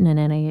already written an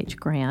NIH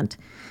grant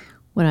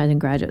when I was in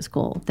graduate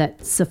school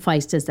that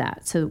sufficed as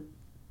that, so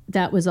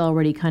that was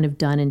already kind of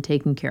done and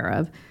taken care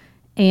of.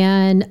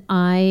 And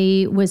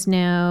I was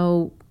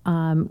now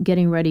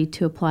getting ready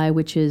to apply,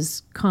 which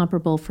is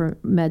comparable for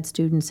med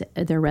students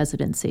at their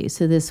residency.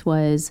 So this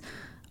was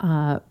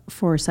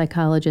for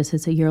psychologists.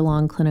 It's a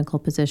year-long clinical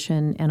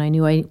position, and I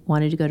knew I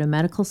wanted to go to a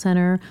medical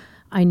center.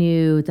 I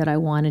knew that I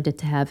wanted it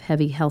to have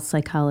heavy health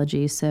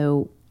psychology,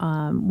 so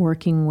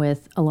working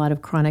with a lot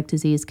of chronic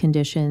disease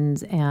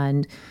conditions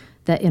and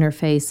that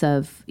interface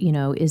of,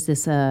 is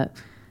this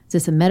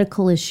a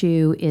medical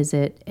issue? Is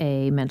it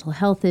a mental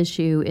health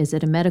issue? Is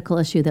it a medical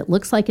issue that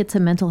looks like it's a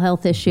mental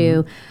health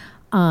issue?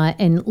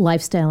 And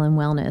lifestyle and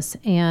wellness.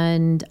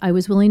 And I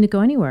was willing to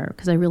go anywhere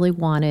because I really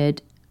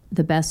wanted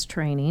the best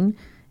training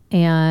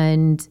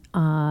and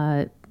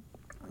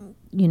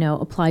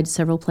applied to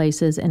several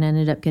places and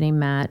ended up getting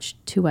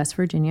matched to West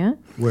Virginia.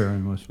 Where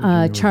in West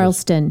Virginia?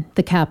 Charleston,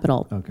 the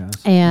capital. Okay.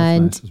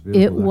 And that's nice.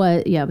 it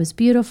was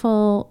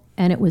beautiful,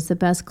 and it was the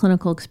best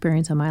clinical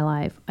experience of my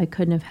life. I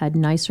couldn't have had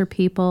nicer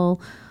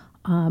people.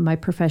 My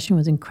profession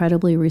was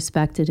incredibly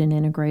respected and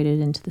integrated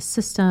into the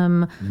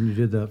system. And you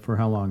did that for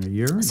how long? A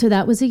year? So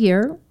that was a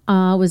year.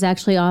 Was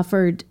actually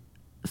offered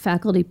a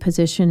faculty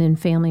position in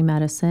family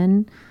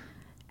medicine.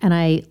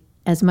 And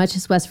as much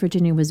as West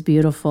Virginia was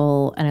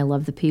beautiful and I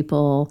loved the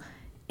people,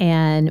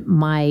 and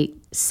my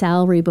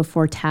salary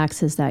before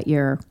taxes that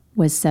year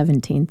was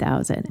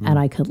 $17,000, and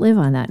I could live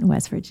on that in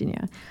West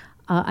Virginia.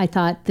 I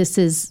thought, this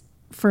is,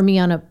 for me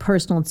on a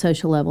personal and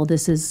social level,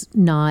 this is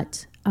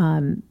not,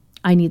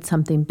 I need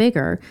something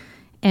bigger.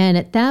 And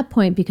at that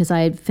point, because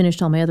I had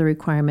finished all my other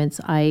requirements,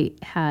 I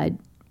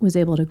was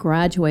able to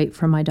graduate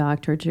from my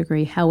doctorate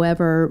degree.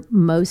 However,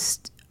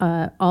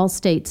 all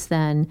states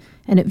then,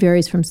 and it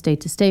varies from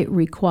state to state,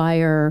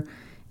 require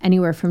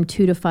anywhere from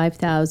 2,000 to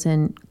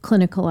 5,000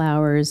 clinical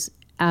hours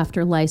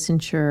after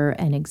licensure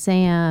and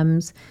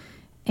exams.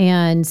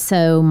 And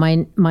so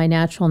my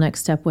natural next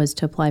step was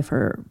to apply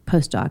for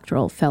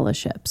postdoctoral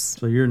fellowships.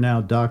 So you're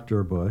now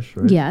Dr. Bush,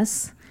 right?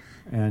 Yes.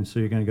 And so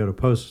you're going to go to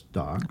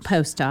postdocs.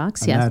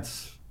 Postdocs, and yes.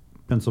 That's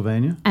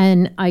Pennsylvania?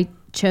 And I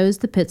chose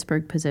the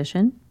Pittsburgh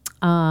position.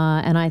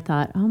 And I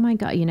thought, oh my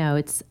God,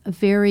 it's a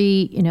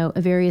very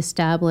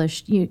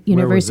established university.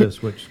 Where was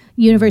this? Which?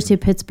 University of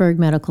Pittsburgh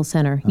Medical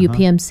Center,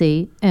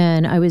 UPMC.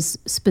 And I was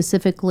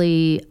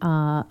specifically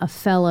a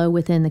fellow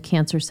within the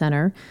Cancer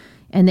Center.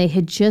 And they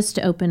had just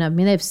opened up,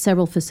 they have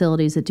several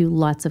facilities that do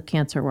lots of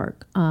cancer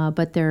work.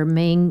 But their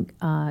main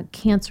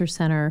cancer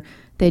center,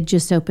 they'd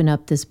just opened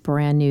up this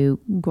brand new,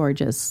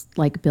 gorgeous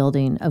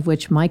building, of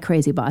which my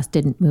crazy boss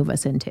didn't move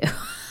us into.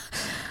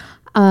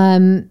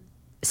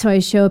 So I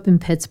show up in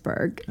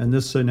Pittsburgh.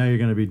 And so now you're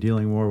going to be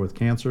dealing more with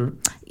cancer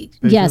patients?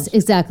 Yes,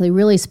 exactly.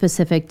 Really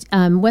specific.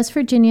 West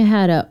Virginia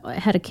had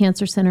a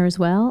cancer center as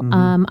well.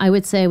 I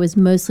would say I was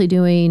mostly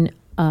doing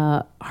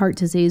heart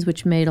disease,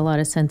 which made a lot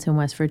of sense in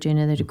West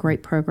Virginia. They had a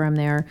great program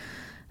there.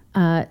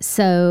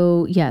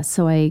 So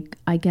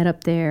I get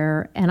up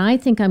there, and I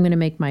think I'm going to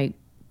make my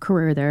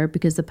career there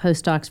because the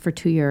postdoc's for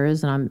 2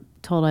 years, and I'm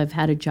told I've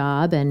had a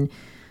job, and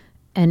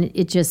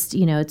it just,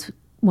 it's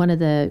one of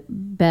the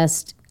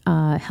best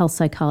health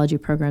psychology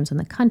programs in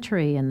the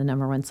country, and the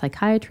 #1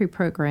 psychiatry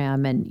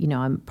program, and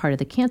I'm part of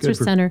the cancer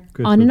center,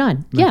 on and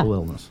on. Mental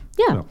illness.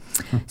 Yeah.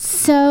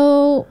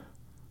 So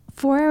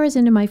 4 hours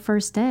into my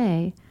first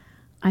day,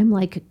 I'm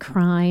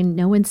crying.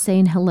 No one's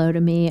saying hello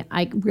to me.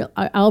 I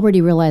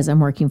already realize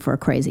I'm working for a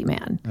crazy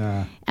man.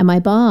 And my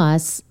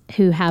boss,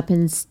 who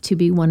happens to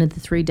be one of the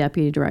 3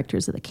 deputy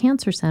directors of the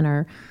cancer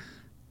center,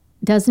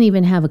 doesn't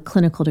even have a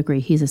clinical degree.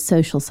 He's a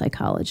social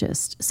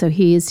psychologist. So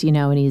he's,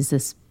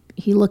 and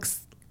he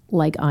looks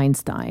like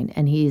Einstein,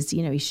 and he's,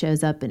 he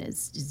shows up in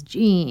his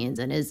jeans,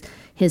 and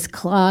his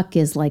clock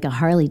is like a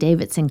Harley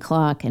Davidson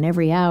clock, and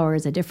every hour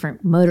is a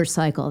different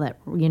motorcycle that,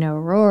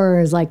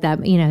 roars like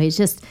that. He's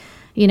just,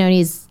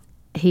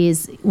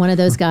 he's one of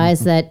those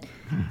guys that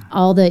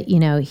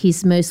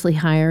he's mostly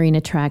hiring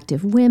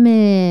attractive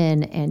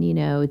women, and,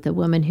 the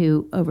woman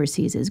who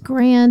oversees his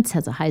grants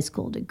has a high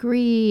school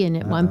degree, and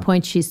at one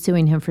point she's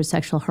suing him for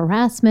sexual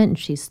harassment, and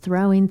she's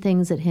throwing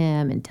things at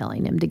him and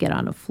telling him to get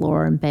on the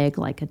floor and beg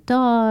like a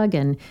dog.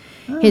 And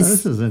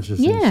this is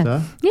interesting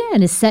stuff. Yeah,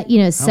 and his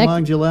how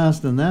long did you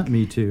last in that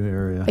Me Too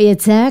area?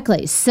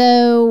 Exactly.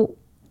 So,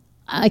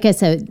 like I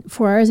said,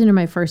 4 hours into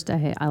my first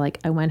day,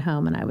 I went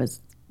home and I was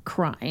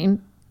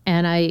crying,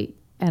 and I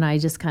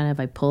just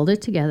I pulled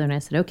it together, and I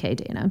said, okay,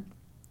 Dana,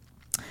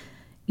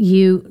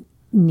 you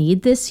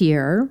need this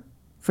year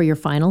for your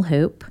final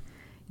hoop.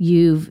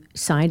 You've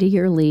signed a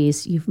year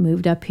lease. You've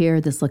moved up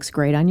here. This looks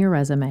great on your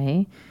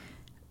resume.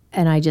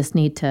 And I just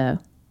need to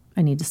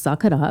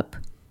suck it up.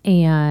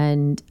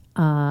 And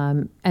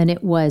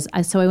it was,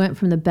 so I went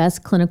from the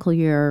best clinical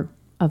year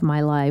of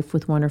my life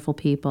with wonderful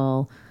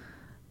people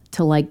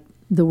to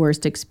the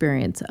worst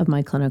experience of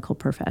my clinical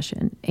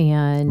profession.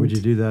 And would you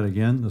do that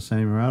again, the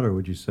same route, or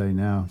would you say,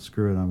 now,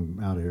 screw it,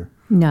 I'm out of here?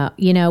 No,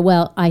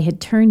 well, I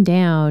had turned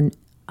down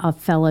a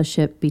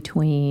fellowship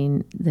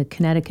between the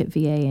Connecticut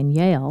VA and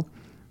Yale,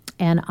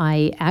 and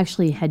I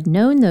actually had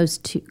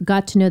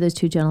got to know those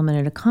 2 gentlemen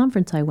at a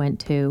conference I went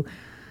to.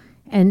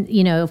 And,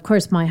 of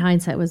course, my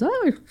hindsight was,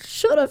 I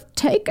should have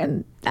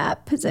taken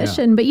that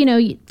position. Yeah.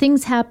 But,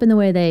 things happen the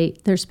way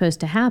they're supposed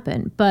to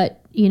happen.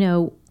 But,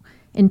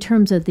 in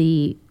terms of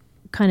the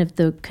kind of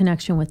the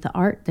connection with the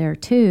art there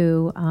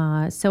too.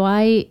 So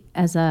I,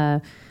 as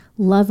a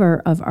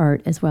lover of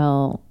art as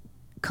well,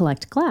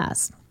 collect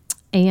glass.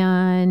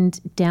 And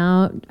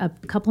down a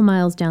couple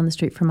miles down the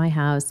street from my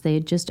house, they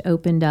had just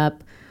opened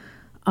up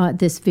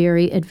this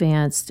very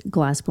advanced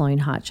glass blowing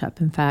hot shop.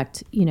 In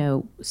fact,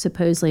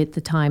 supposedly at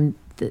the time,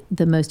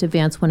 the most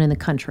advanced one in the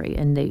country.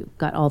 And they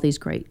got all these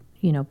great,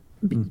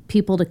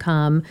 people to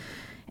come.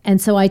 And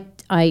so I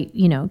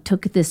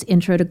took this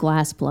intro to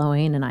glass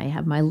blowing, and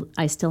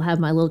I still have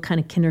my little kind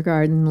of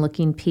kindergarten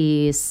looking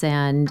piece,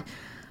 and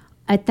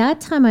at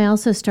that time, I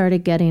also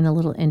started getting a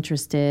little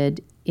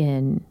interested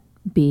in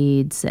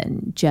beads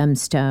and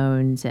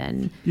gemstones.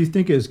 And Do you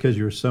think it's because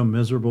you were so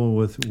miserable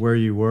with where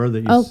you were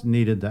that you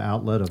needed the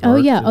outlet of Oh,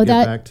 art yeah. to Oh, get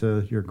that- back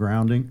to your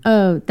grounding?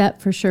 Oh,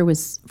 that for sure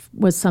was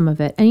some of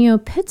it.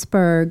 And,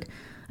 Pittsburgh,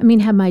 I mean,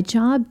 had my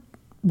job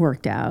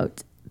worked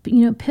out, but,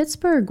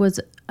 Pittsburgh was,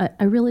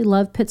 I really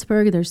love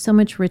Pittsburgh. There's so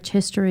much rich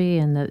history,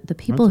 and the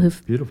people That's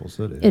who a beautiful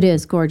city. It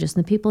is gorgeous.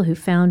 And the people who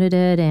founded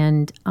it,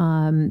 and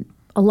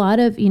a lot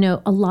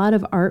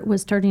of art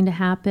was starting to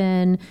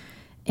happen.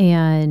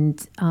 And,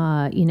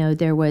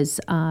 there was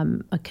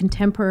a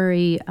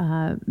contemporary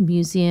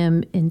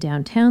museum in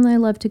downtown that I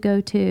love to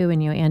go to.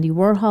 And, Andy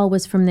Warhol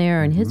was from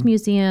there and his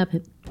museum.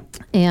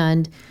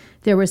 And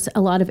there was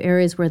a lot of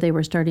areas where they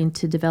were starting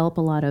to develop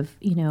a lot of,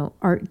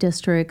 art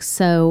districts.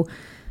 So,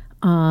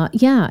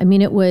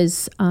 it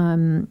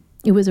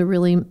was a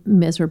really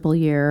miserable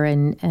year,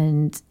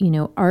 and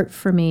art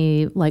for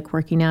me, like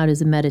working out,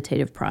 is a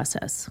meditative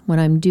process. When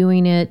I'm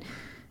doing it,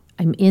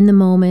 I'm in the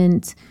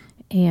moment,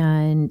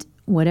 and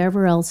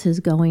whatever else is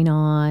going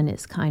on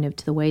is kind of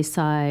to the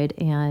wayside.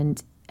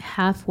 And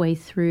halfway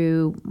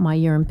through my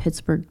year in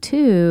Pittsburgh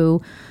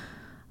too,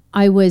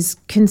 I was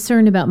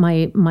concerned about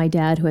my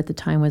dad, who at the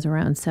time was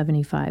around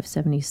 75,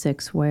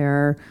 76,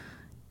 where,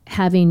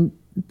 having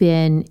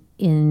been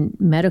in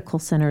medical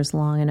centers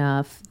long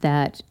enough,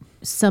 that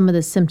some of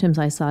the symptoms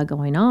I saw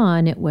going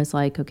on, it was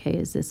like, okay,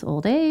 is this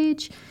old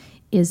age?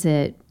 Is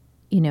it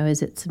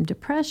some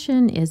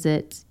depression? Is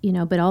it,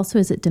 but also,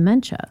 is it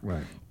dementia?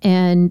 Right.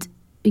 And,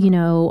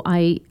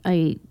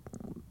 I,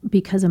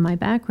 because of my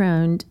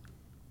background,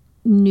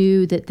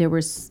 knew that there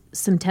was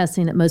some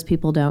testing that most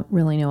people don't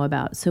really know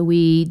about. So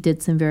we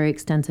did some very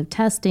extensive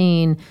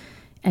testing,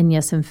 and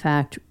yes, in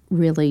fact,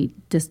 really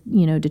just,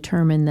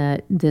 determined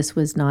that this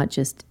was not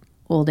just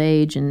old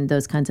age and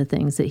those kinds of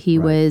things, that he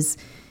was,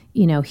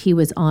 he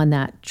was on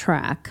that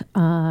track.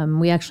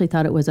 We actually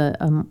thought it was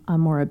a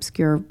more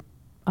obscure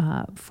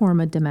form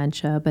of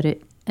dementia, but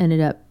it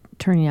ended up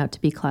turning out to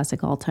be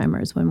classic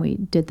Alzheimer's when we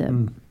did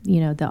the,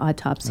 the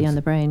autopsy on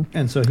the brain.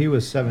 And so he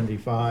was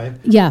 75.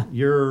 Yeah.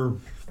 You're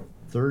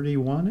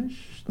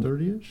 31-ish,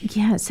 30-ish?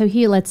 Yeah. So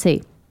let's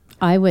see,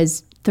 I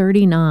was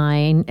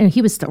 39, and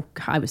I was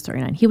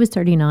 39. He was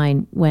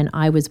 39 when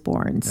I was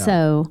born. Yeah.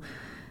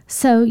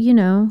 So,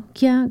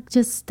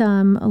 just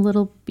a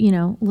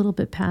little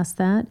bit past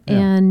that. Yeah.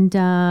 And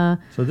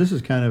so this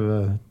is kind of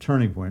a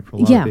turning point for a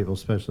lot of people,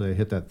 especially they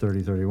hit that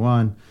 30,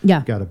 31.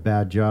 Yeah. Got a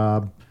bad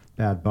job,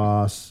 bad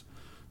boss.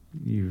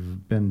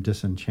 You've been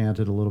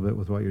disenchanted a little bit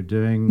with what you're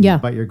doing. Yeah.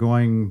 But you're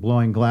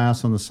blowing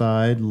glass on the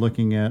side,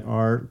 looking at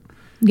art.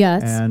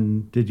 Yes.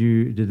 And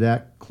did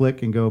that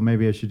click and go,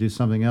 maybe I should do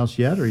something else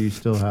yet, or you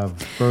still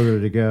have further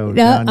to go?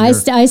 No, I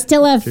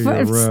still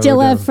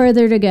have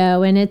further to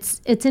go, and it's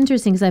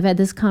interesting because I've had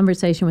this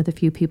conversation with a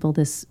few people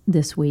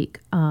this week,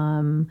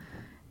 and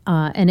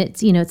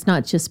it's it's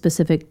not just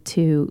specific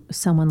to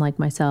someone like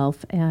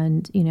myself,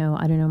 and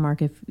I don't know,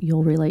 Mark, if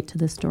you'll relate to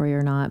this story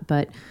or not,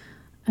 but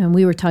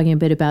we were talking a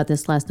bit about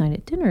this last night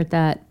at dinner,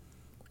 that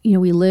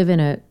we live in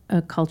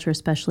a culture,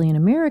 especially in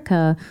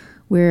America,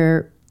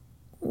 where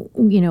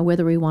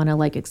whether we want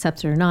to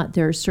accept it or not,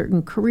 there are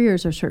certain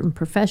careers or certain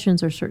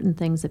professions or certain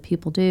things that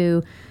people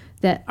do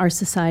that our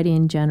society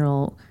in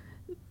general,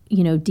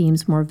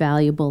 deems more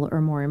valuable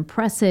or more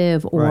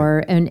impressive,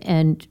 or right.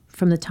 and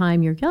from the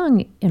time you're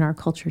young in our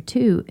culture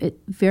too, it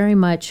very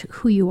much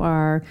who you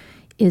are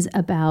is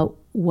about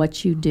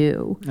what you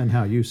do and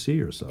how you see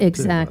yourself.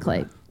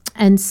 Exactly.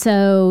 And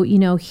so,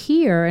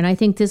 here, and I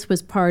think this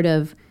was part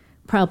of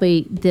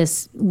probably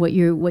this, what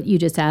you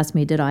just asked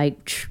me,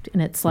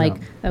 and it's like,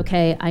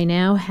 okay, I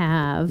now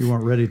have. You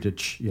weren't ready to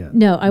yet.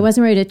 No, I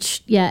wasn't ready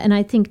to yet. And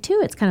I think too,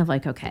 it's kind of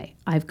like, okay,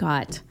 I've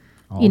got,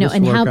 all this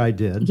work I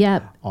did.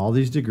 Yep. All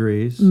these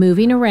degrees.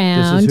 Moving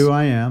around. This is who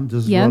I am.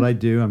 This is what I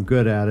do. I'm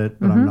good at it,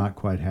 but I'm not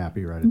quite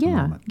happy right at the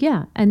moment.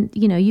 Yeah. And,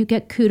 you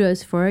get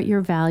kudos for it. You're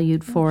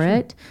valued for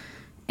it.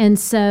 And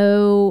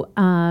so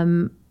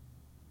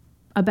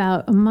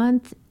about a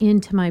month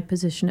into my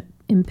position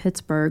in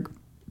Pittsburgh,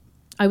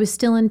 I was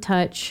still in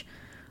touch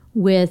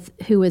with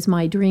who was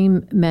my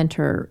dream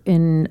mentor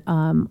in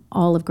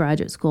all of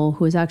graduate school,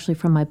 who was actually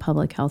from my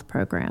public health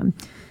program.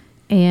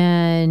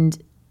 And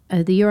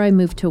the year I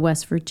moved to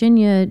West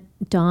Virginia,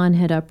 Don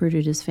had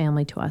uprooted his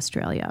family to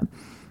Australia.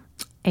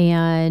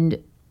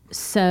 And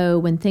so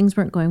when things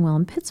weren't going well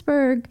in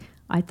Pittsburgh,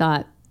 I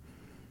thought,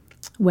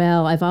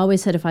 well, I've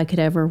always said if I could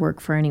ever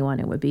work for anyone,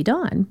 it would be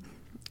Don.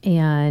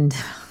 And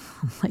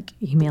I'm like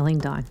emailing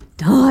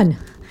Don,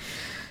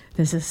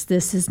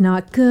 this is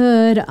not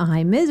good.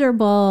 I'm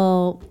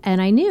miserable.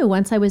 And I knew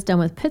once I was done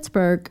with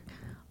Pittsburgh,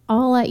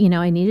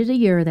 I needed a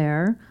year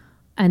there.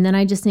 And then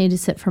I just needed to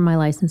sit for my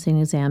licensing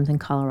exams in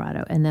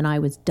Colorado. And then I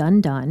was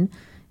done.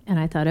 And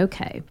I thought,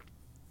 okay.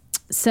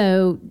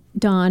 So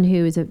Don,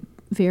 who is a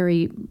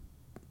very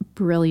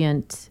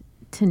brilliant,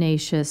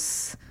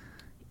 tenacious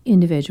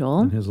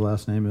individual. And his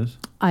last name is?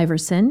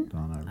 Iverson.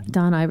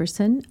 Don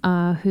Iverson,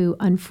 who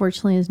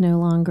unfortunately is no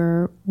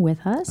longer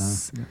with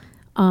us.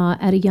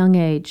 at a young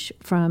age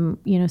from,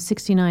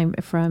 69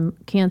 from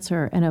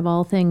cancer, and of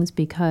all things,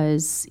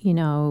 because,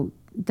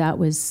 that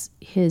was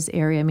his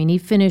area. I mean,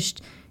 he's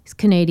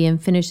Canadian,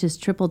 finished his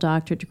triple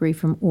doctorate degree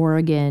from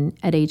Oregon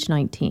at age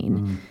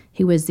 19.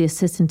 He was the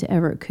assistant to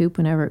Everett Koop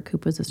when Everett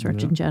Koop was a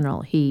Surgeon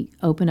General. He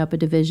opened up a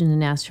division in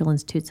National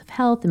Institutes of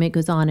Health, and it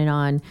goes on.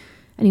 And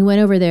he went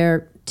over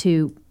there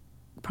to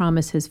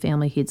promise his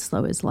family he'd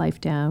slow his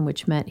life down,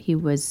 which meant he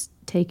was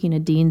taking a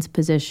dean's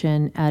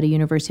position at a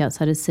university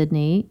outside of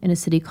Sydney in a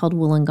city called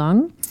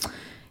Wollongong,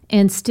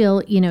 and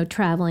still,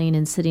 traveling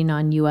and sitting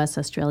on U.S.,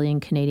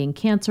 Australian, Canadian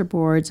cancer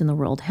boards and the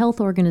World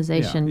Health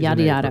Organization, he's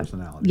yada, an A yada.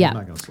 personality. Yeah. He's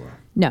not going to slow.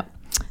 No.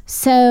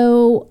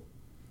 So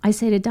I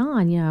say to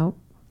Don,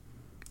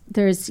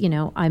 there's,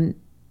 I'm,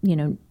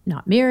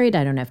 not married.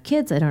 I don't have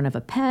kids. I don't have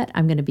a pet.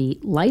 I'm going to be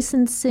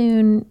licensed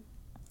soon.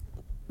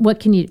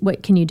 What can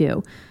you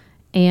do?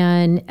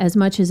 And as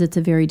much as it's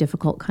a very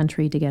difficult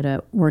country to get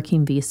a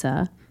working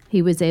visa,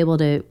 he was able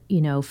to,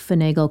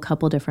 finagle a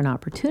couple different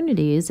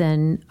opportunities.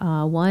 And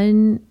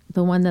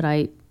the one that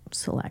I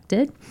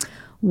selected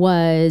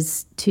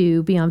was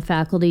to be on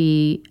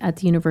faculty at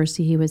the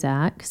university he was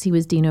at, because he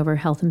was dean over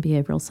health and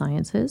behavioral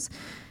sciences.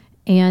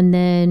 And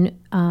then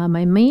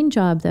my main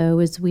job, though,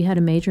 was we had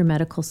a major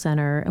medical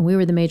center, and we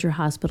were the major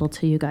hospital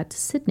till you got to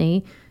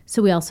Sydney.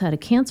 So we also had a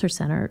cancer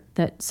center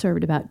that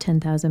served about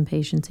 10,000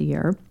 patients a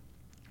year.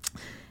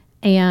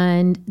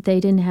 And they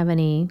didn't have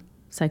any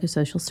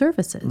psychosocial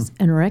services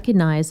and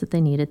recognized that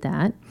they needed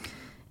that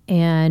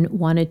and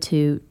wanted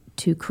to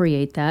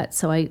create that.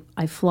 So I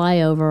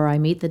fly over, I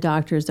meet the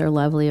doctors, they're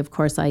lovely. Of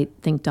course, I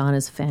think Don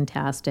is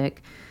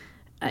fantastic.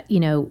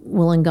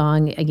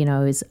 Wollongong,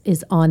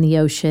 is on the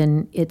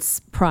ocean.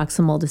 It's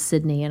proximal to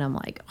Sydney, and I'm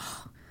like,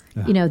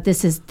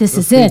 this is it. This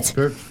is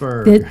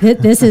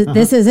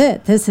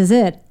it. This is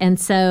it. And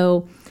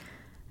so,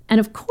 and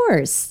of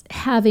course,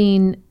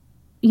 having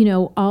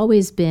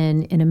always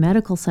been in a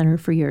medical center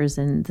for years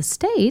in the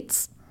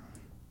States,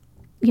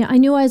 I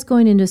knew I was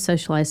going into a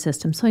socialized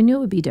system, so I knew it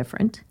would be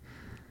different.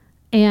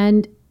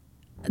 And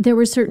there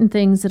were certain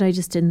things that I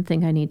just didn't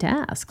think I needed to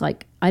ask.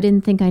 Like, I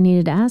didn't think I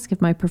needed to ask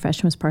if my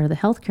profession was part of the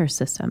healthcare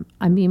system.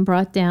 I'm being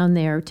brought down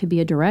there to be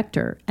a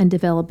director and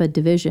develop a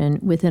division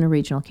within a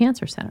regional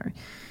cancer center.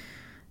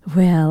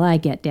 Well, I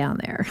get down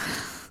there.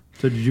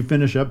 So did you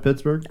finish up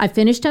Pittsburgh? I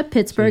finished up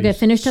Pittsburgh. So I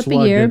finished up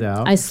a year.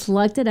 I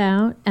slugged it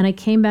out, and I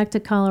came back to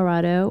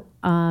Colorado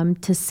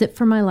to sit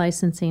for my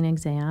licensing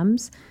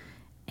exams.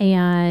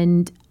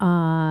 And,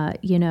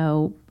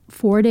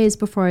 4 days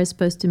before I was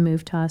supposed to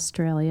move to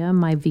Australia,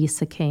 my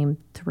visa came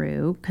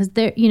through. Because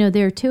there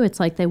too, it's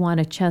like they want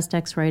a chest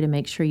X-ray to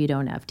make sure you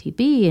don't have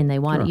TB, and they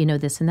want,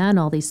 this and that and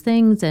all these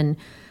things and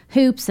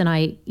hoops. And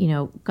I,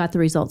 got the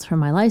results from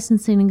my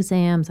licensing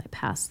exams. I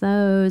passed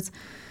those.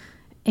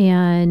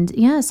 And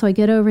so I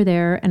get over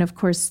there, and of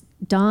course,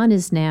 Don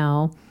is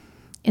now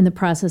in the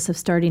process of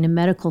starting a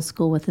medical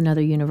school with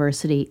another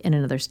university in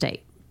another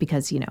state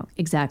because, he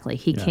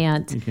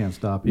can't. He can't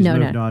stop. He's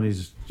moved on.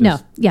 He's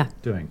just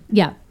doing.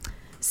 Yeah.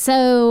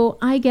 So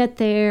I get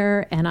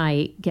there, and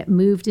I get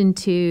moved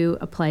into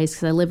a place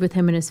because I lived with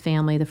him and his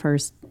family the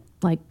first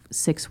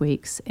 6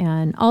 weeks,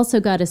 and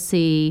also got to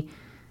see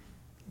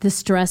the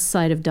stress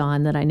side of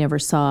Don that I never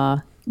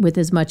saw with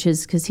as much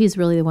as, because he's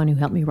really the one who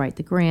helped me write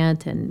the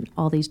grant and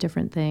all these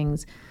different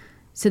things.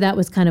 So that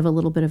was kind of a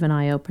little bit of an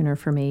eye-opener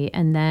for me.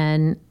 And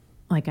then,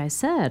 like I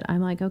said, I'm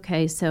like,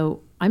 okay,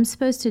 so I'm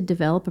supposed to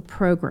develop a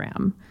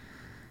program,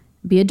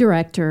 be a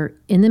director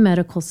in the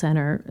medical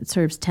center. It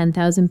serves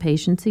 10,000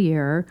 patients a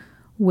year,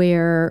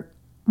 where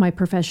my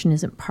profession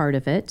isn't part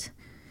of it.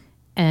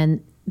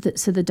 And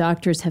so the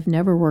doctors have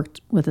never worked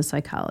with a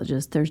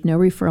psychologist. There's no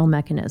referral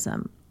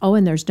mechanism. Oh,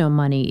 and there's no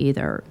money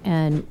either.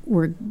 And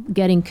we're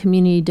getting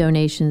community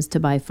donations to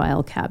buy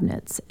file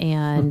cabinets.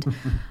 And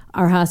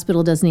our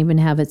hospital doesn't even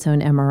have its own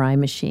MRI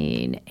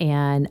machine.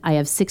 And I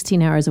have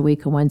 16 hours a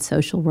week of one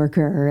social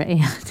worker.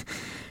 And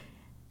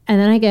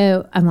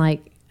then I'm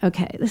like,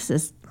 okay,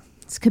 this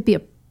could be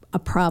a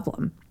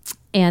problem.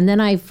 And then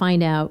I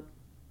find out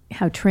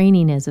how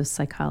training is of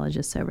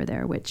psychologists over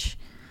there, which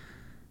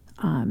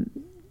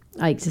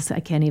I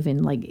can't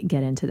even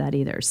get into that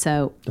either.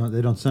 So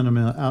they don't send them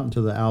out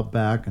into the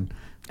outback and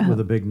with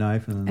a big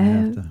knife, and then they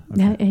have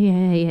to.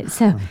 Okay.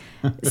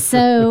 Yeah.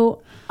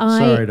 So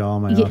sorry to all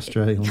my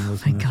Australian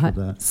listeners for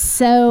that.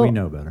 So we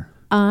know better.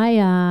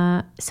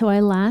 I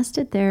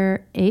lasted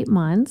there 8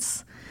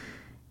 months,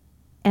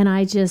 and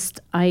I just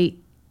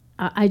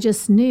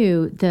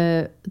knew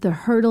the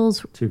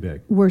hurdles too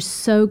big were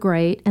so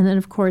great, and then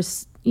of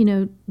course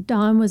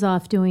Don was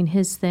off doing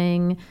his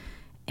thing.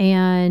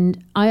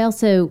 And I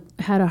also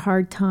had a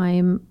hard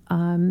time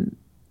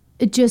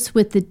just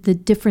with the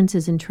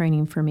differences in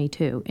training for me,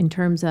 too, in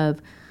terms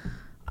of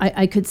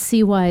I could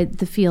see why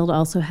the field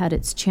also had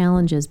its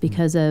challenges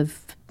because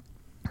of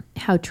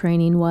how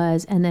training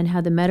was, and then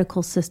how the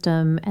medical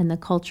system and the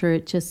culture,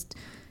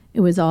 it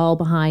was all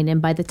behind.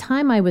 And by the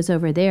time I was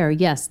over there,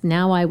 yes,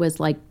 now I was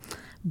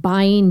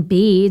buying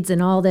beads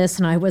and all this,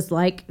 and I was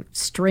like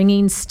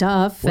stringing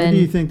stuff. Why and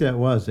do you think that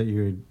was, that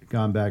you had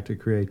gone back to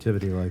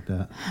creativity like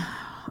that?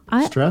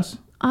 Stress?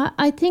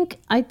 I think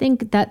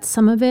that's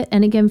some of it.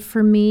 And again,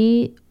 for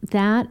me,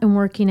 that and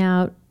working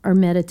out are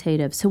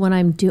meditative. So when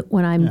I'm doing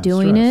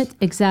stress. it,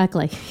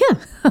 exactly,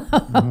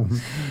 yeah,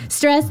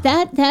 stress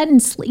that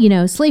and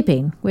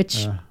sleeping,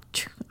 which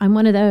I'm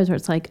one of those where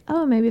it's like,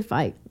 oh, maybe if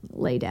I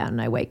lay down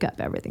and I wake up,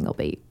 everything will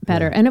be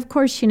better. Yeah. And of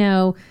course,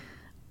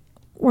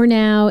 we're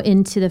now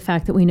into the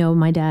fact that we know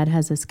my dad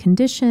has this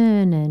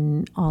condition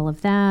and all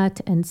of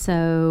that, and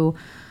so.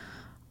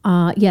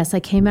 Yes, I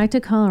came back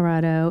to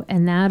Colorado,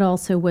 and that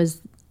also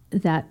was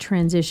that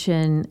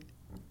transition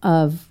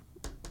of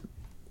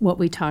what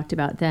we talked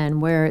about then,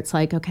 where it's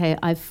like, okay,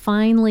 I've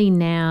finally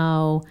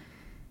now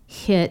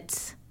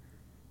hit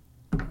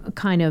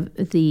kind of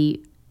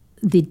the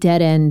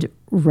dead end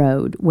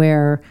road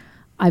where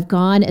I've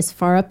gone as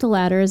far up the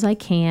ladder as I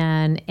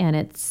can, and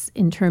it's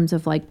in terms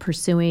of like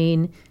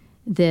pursuing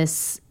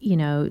this,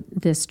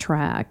 this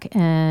track.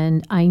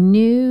 And I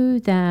knew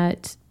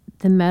that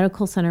the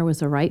medical center was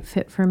the right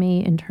fit for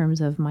me in terms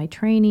of my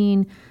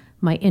training,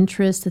 my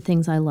interests, the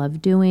things I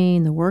love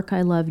doing, the work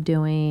I love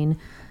doing,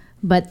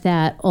 but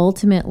that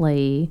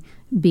ultimately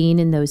being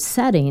in those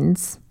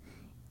settings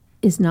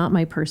is not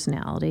my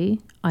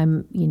personality.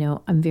 I'm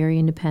very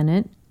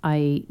independent.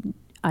 I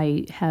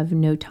have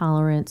no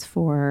tolerance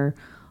for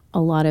a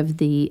lot of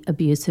the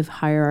abusive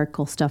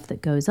hierarchical stuff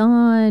that goes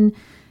on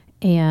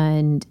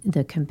and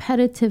the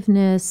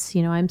competitiveness.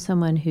 I'm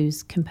someone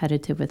who's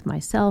competitive with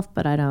myself,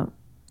 but I don't,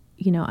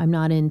 I'm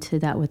not into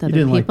that with other people.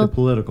 You didn't like the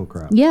political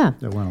crap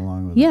that went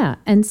along with it. Yeah.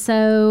 And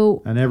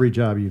so... And every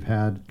job you've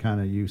had, kind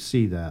of, you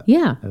see that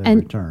at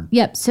every turn.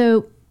 Yep.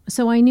 So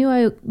I knew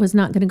I was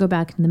not going to go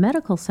back in the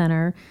medical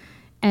center,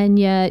 and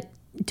yet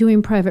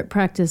doing private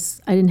practice,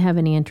 I didn't have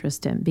any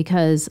interest in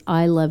because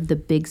I love the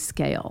big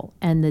scale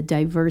and the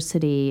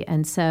diversity.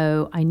 And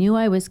so I knew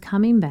I was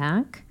coming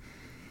back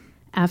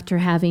after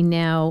having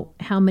now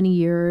how many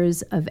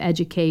years of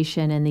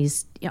education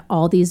and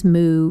all these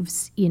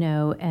moves,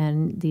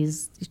 and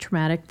these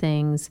traumatic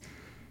things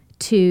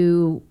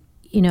to,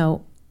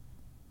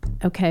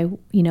 okay,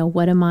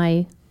 what am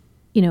I,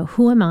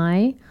 who am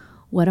I?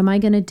 What am I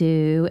going to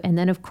do? And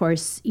then, of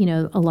course,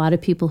 a lot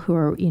of people who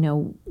are,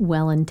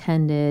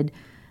 well-intended,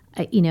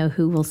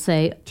 who will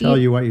say... Tell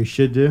you what you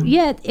should do?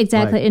 Yeah,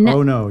 exactly. Like, and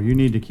oh, no, you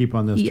need to keep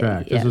on this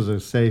track. This is a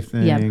safe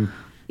thing.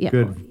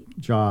 Good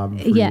job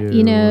for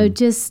you.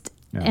 Just...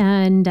 Yeah.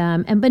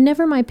 And but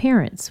never my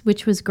parents,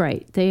 which was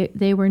great.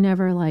 They were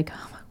never like,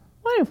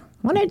 oh,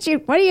 what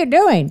are you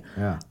doing?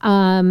 Yeah.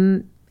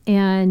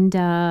 And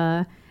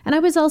I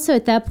was also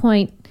at that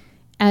point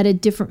at a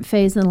different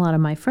phase than a lot of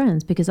my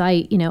friends because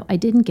I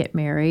didn't get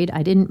married,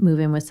 I didn't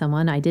move in with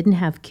someone, I didn't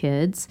have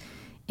kids,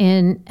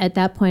 and at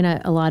that point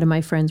a lot of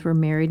my friends were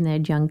married and they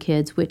had young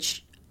kids,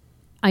 which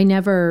I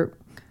never,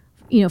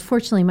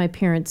 fortunately my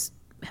parents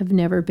have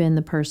never been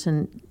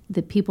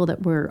the people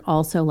that were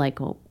also like,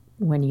 well,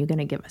 when are you going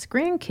to give us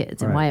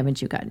grandkids? And why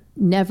haven't you got?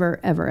 Never,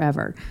 ever,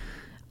 ever,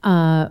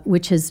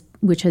 which has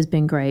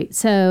been great.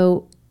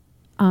 So,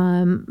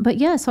 but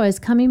yeah, so I was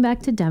coming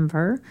back to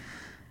Denver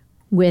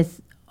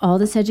with all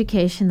this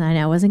education that I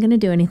know I wasn't going to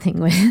do anything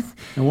with.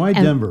 And why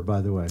Denver,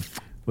 by the way?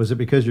 Was it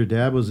because your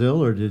dad was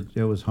ill, or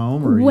it was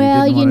home, or you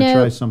didn't want to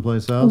try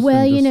someplace else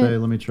and just say,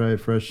 let me try a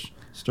fresh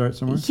start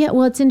somewhere? Yeah,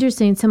 well, it's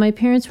interesting. So my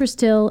parents were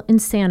still in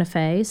Santa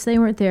Fe, so they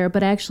weren't there,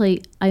 but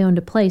actually I owned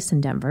a place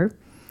in Denver.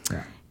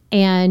 Yeah.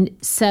 And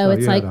so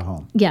it's like, had a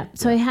home. Yeah.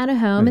 So I had a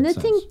home, and the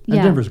thing,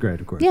 and Denver's great,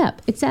 of course. Yeah,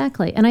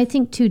 exactly. And I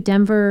think too,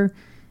 Denver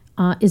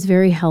is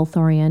very health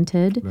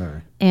oriented.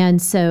 Very.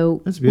 And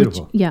so that's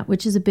beautiful.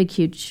 Which is a big,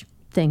 huge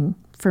thing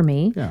for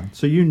me. Yeah.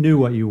 So you knew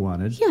what you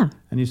wanted. Yeah.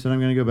 And you said, I'm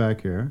going to go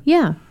back here.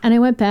 Yeah. And I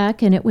went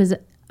back, and it was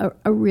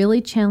a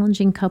really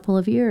challenging couple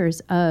of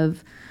years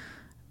of,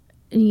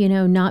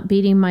 not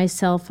beating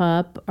myself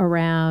up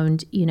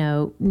around,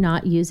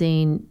 not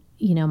using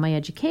my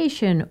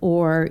education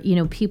or,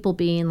 people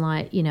being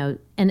like,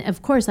 and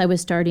of course I was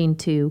starting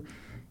to,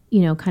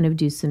 kind of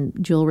do some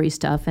jewelry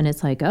stuff. And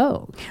it's like,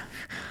 oh,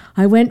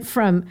 I went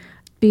from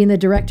being the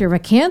director of a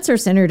cancer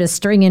center to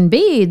stringing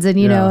beads and,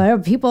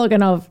 people are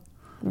going to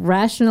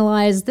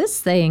rationalize this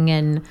thing.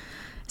 And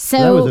so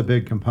that was a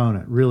big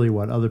component, really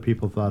what other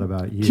people thought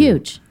about you.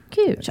 Huge,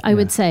 I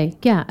would say.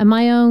 Yeah. And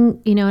my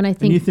own, and I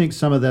think. And you think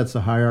some of that's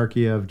the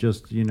hierarchy of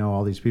just,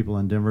 all these people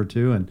in Denver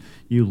too. And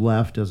you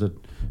left as a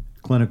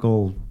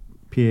clinical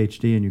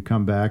PhD and you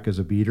come back as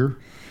a beater?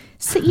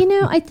 So,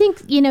 I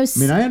think, I mean,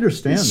 I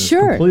understand this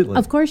sure, completely.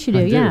 Of course you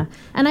do, yeah.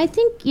 And I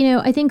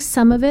think,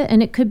 some of it,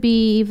 and it could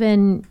be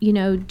even,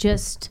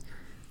 just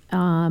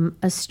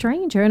a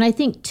stranger. And I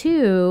think,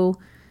 too,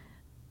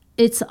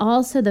 it's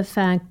also the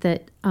fact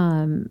that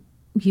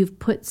you've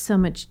put so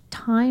much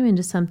time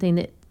into something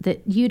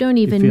that you don't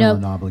even know. You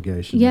feel an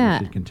obligation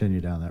that you should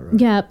continue down that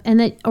road. Yeah, and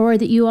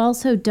that you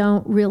also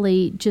don't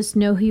really just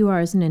know who you are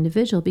as an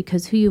individual,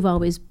 because who you've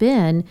always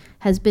been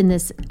has been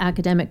this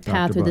academic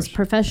path or this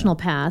professional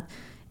path,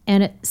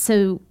 and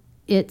so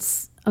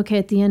it's okay,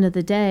 at the end of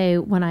the day,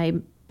 when I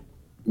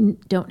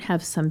don't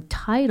have some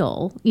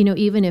title,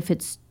 even if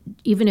it's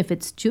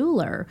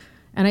jeweler,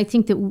 and I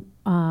think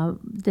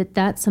that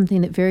that's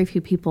something that very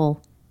few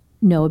people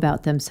know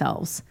about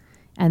themselves,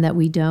 and that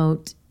we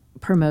don't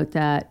promote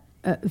that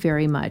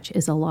very much,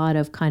 is a lot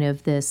of kind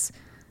of this,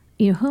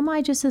 who am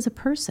I just as a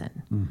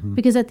person? Mm-hmm.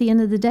 Because at the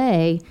end of the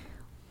day,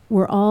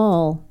 we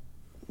all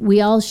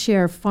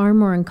share far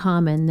more in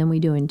common than we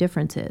do in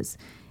differences.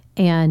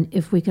 And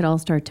if we could all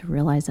start to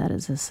realize that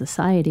as a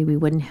society, we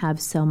wouldn't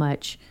have so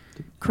much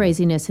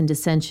craziness and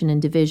dissension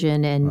and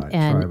division and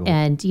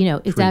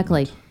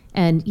exactly. treatment.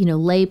 And,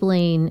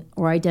 labeling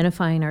or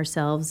identifying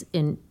ourselves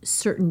in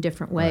certain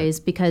different ways,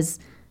 Right. because,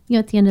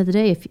 at the end of the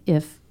day,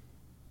 if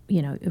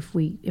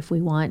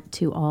we want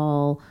to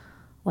all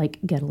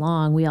get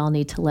along, we all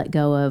need to let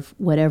go of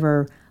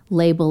whatever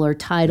label or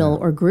title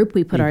or group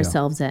we put Ego.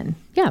 ourselves in.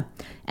 Yeah.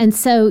 And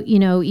so,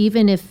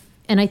 even if,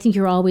 and I think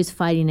you're always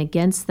fighting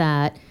against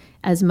that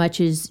as much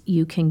as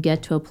you can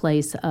get to a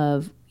place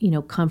of,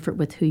 comfort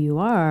with who you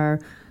are.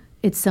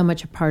 It's so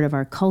much a part of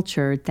our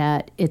culture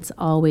that it's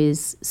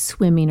always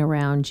swimming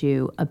around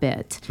you a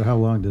bit. So how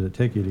long did it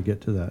take you to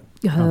get to that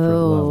comfort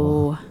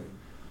level?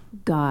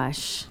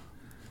 Gosh.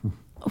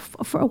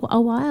 For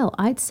a while,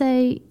 I'd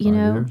say, 5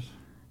 years?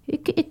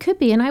 it could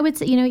be. And I would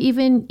say,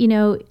 even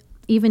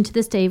to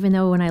this day, even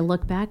though when I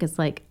look back, it's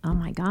like, oh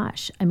my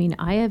gosh. I mean,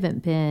 I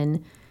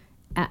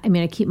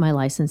keep my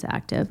license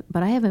active,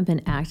 but I haven't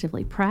been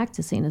actively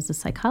practicing as a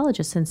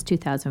psychologist since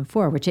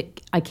 2004, which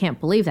I can't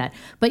believe that.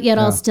 But yet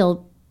I'll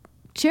still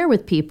share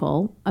with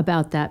people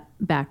about that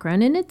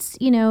background. And it's,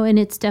 and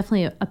it's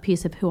definitely a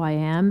piece of who I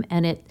am.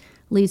 And it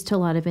leads to a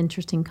lot of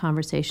interesting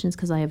conversations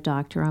because I have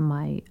doctor on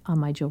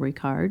my jewelry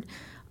card.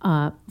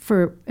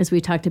 For, as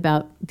we talked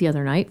about the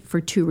other night,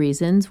 for two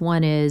reasons.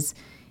 One is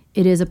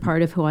it is a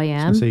part of who I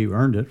am. So you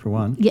earned it, for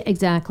one. Yeah,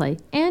 exactly.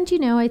 And,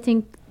 I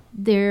think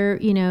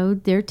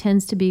there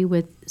tends to be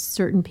with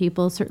certain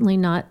people, certainly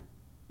not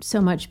so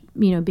much,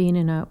 being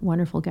in a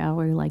wonderful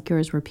gallery like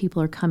yours where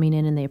people are coming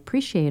in and they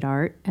appreciate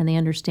art and they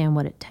understand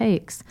what it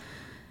takes.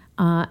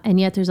 And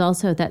yet there's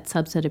also that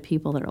subset of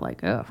people that are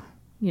like, oh,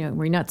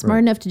 we're not smart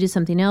enough to do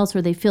something else,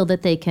 or they feel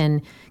that they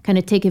can kind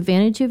of take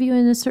advantage of you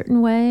in a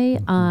certain way.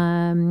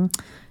 Mm-hmm.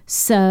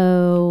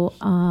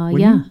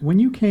 When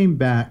you came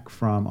back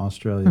from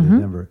Australia to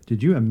Denver,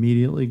 did you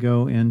immediately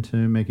go into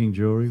making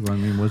jewelry? I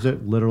mean, was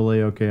it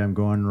literally, okay, I'm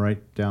going right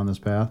down this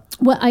path?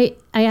 Well, I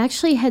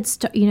actually had,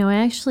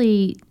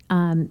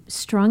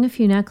 strung a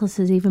few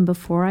necklaces even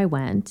before I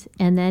went.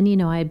 And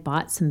then, I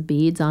bought some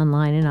beads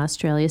online in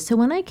Australia. So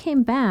when I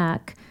came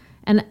back,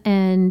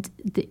 and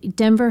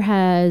Denver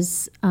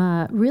has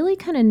really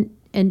kind of,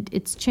 and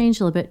it's changed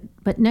a little bit,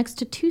 but next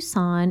to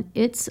Tucson,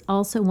 it's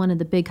also one of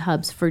the big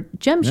hubs for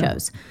gem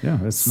shows. Yeah,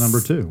 it's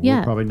number 2. Yeah.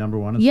 We're probably number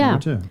 1. It's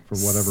number 2 for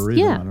whatever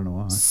reason. I don't know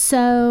why.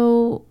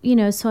 So,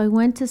 so I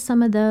went to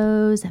some of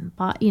those and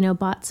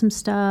bought some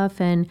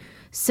stuff. And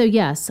so,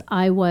 yes,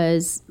 I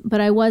was, but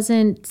I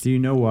wasn't. Do you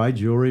know why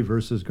jewelry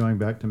versus going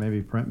back to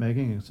maybe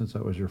printmaking? Since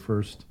that was your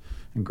first,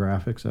 and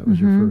graphics, that was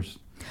your first.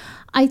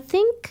 I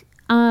think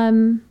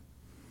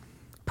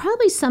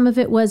probably some of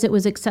it was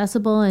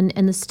accessible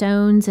and the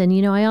stones. And,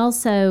 I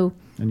also.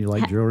 And you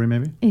like jewelry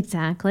maybe?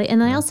 Exactly.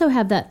 And I also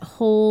have that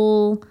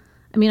whole,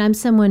 I'm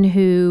someone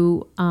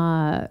who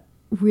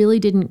really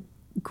didn't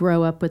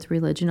grow up with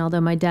religion,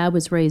 although my dad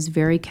was raised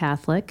very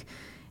Catholic.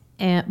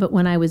 But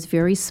when I was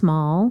very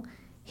small,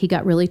 he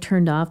got really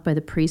turned off by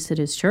the priest at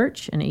his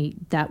church, and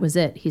that was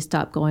it. He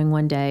stopped going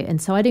one day.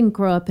 And so I didn't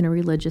grow up in a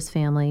religious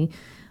family.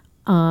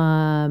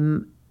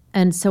 And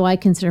so I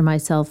consider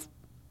myself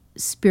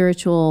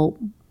spiritual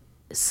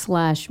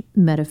 /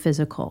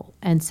 metaphysical.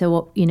 And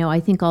so, I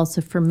think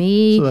also for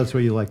me. So that's why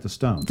you like the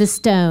stones. The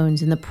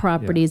stones and the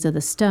properties of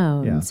the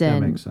stones. Yeah,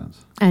 that makes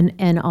sense.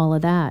 And all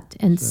of that.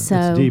 And so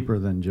it's deeper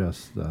than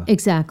just the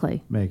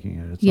exactly making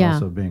it. It's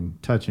also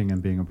touching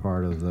and being a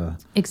part of the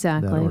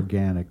exactly that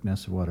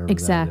organicness of whatever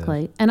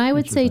exactly. that is. And I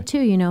would say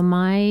too,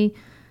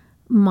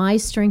 my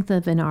strength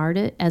of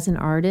as an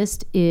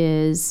artist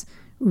is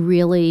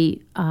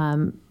really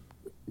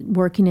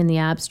working in the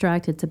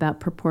abstract. It's about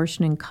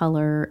proportion and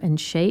color and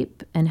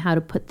shape and how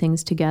to put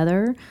things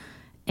together.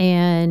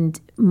 And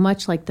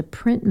much like the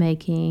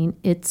printmaking,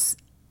 it's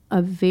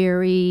a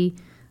very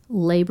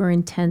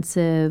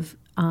labor-intensive,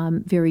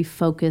 very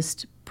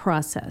focused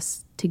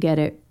process to get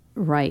it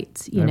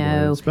right.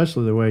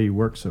 Especially the way you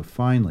work so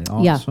finely.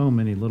 So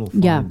many little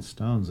fine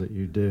stones that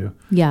you do.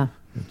 Yeah,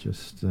 it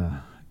just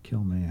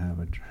killed me.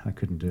 I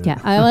couldn't do it. Yeah,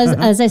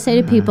 as I say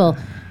to people,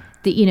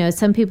 that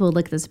some people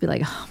look at this and be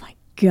like, "Oh my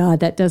God,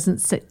 that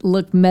doesn't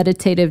look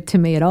meditative to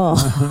me at all."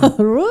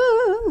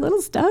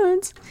 Little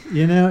stones.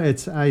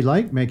 I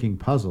like making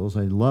puzzles.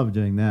 I love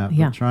doing that.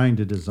 But trying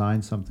to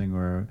design something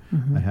where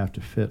I have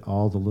to fit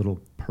all the little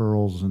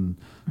pearls and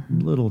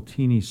little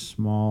teeny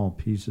small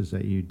pieces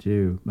that you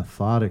do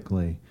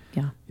methodically.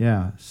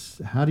 Yeah.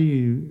 How do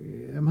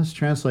it must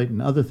translate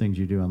in other things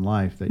you do in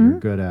life that you're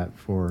good at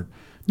for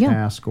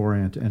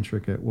task-oriented,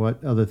 intricate.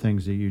 What other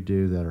things do you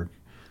do that are,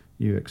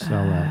 you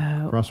excel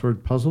at?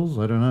 Crossword puzzles?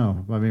 I don't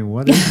know. I mean,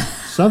 what is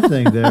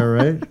something there,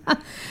 right?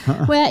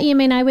 Well, you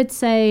mean I would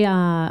say,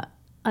 my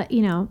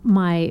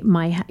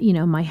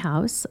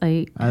house.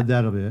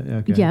 That'll be it.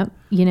 Okay. Yeah,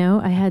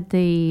 I had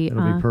the.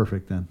 It'll be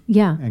perfect then.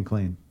 Yeah. And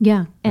clean.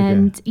 Yeah,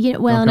 and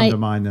Don't come to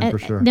mind then for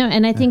sure. No,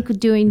 and I think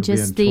doing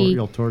just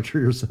you'll torture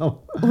yourself.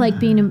 like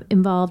being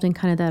involved in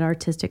kind of that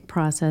artistic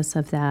process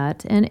of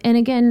that, and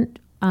again,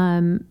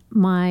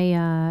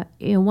 my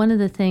one of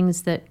the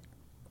things that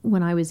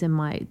when I was in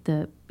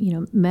the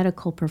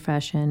medical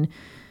profession,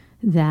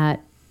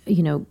 that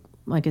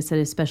like I said,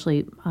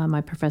 especially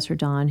my professor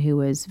Don, who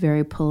was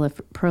very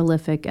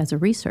prolific as a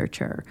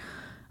researcher.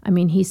 I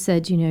mean, he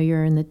said,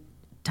 you're in the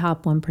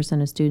top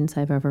 1% of students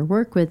I've ever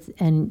worked with,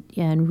 and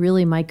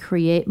really my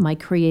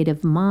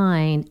creative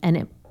mind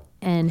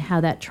and how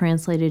that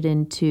translated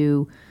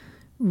into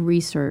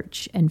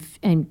research and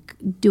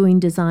doing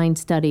design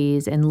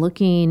studies and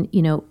looking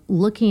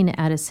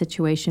at a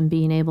situation,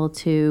 being able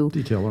to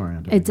detail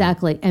oriented.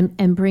 Exactly,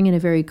 and bring in a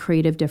very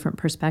creative, different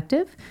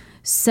perspective.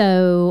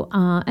 So,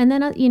 and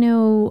then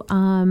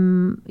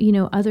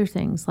other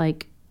things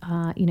like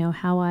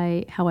how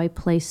I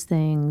place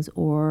things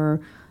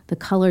or the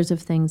colors of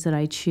things that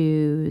I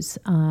choose.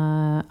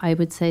 I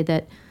would say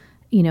that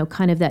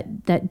kind of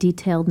that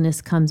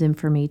detailedness comes in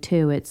for me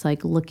too. It's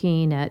like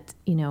looking at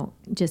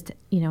just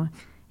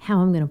how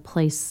I'm going to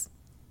place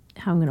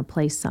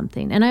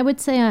something. And I would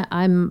say it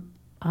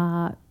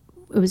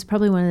was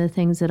probably one of the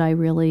things that I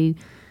really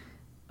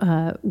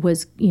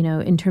was,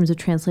 in terms of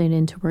translating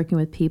into working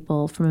with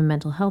people from a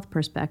mental health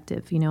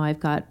perspective. I've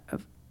got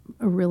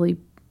a really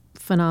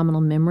phenomenal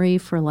memory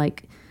for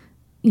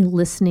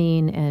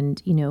listening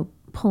and,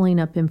 pulling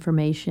up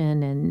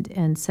information.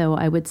 And so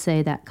I would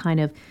say that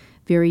kind of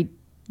very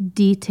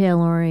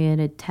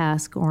detail-oriented,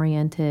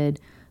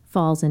 task-oriented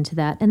falls into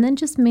that. And then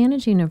just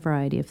managing a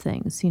variety of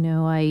things.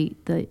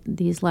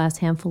 These last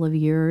handful of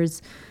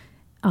years,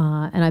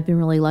 and I've been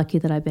really lucky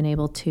that I've been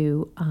able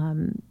to,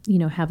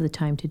 have the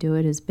time to do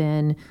it, has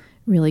been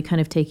really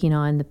kind of taking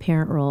on the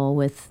parent role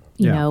with,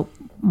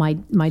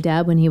 my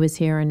dad when he was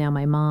here, and now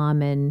my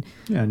mom, and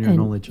you're an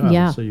only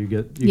child, so you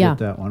get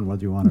that one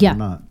whether you want it or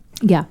not.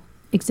 Yeah,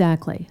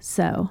 exactly.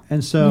 So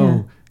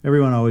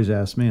everyone always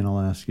asks me, and I'll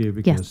ask you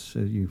because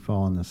you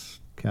fall in this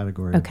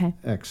category of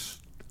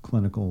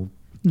ex-clinical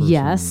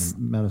person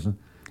in medicine.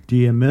 Do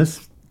you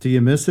miss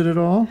it at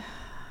all?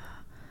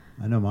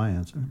 I know my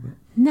answer, but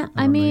no,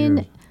 I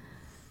mean,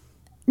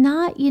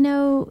 not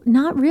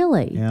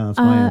really. Yeah, that's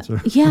my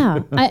answer.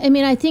 Yeah, I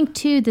mean, I think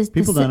too.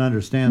 People don't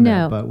understand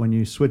that, but when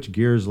you switch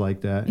gears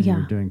like that and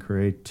you're doing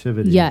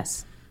creativity,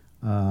 yes,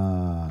 it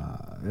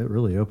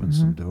really opens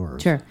some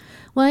doors. Sure.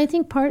 Well, I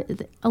think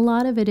a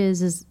lot of it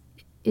is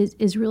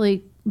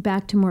really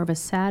back to more of a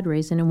sad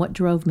reason, and what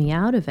drove me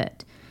out of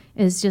it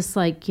is just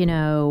like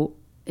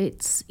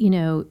it's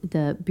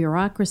the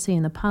bureaucracy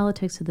and the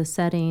politics of the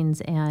settings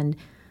and.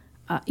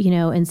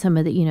 And some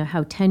of the,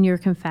 how tenure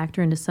can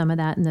factor into some of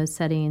that in those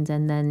settings,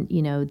 and then,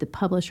 the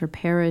publish or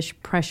perish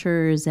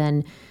pressures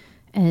and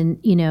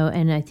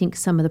I think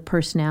some of the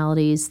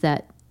personalities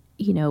that,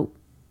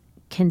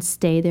 can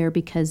stay there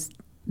because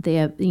they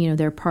have,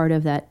 they're part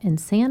of that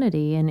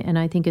insanity. And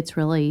I think it's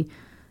really,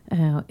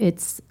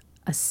 it's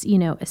a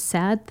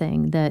sad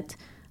thing that,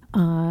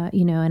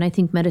 and I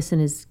think medicine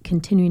is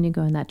continuing to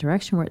go in that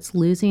direction where it's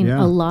losing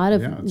a lot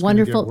of wonderful. It's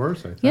gonna get worse,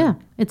 I think. Yeah,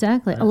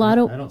 exactly. I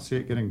don't see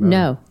it getting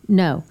better.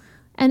 No,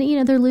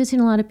 and they're losing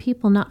a lot of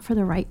people not for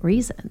the right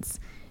reasons.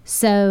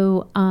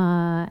 So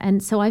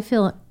so I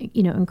feel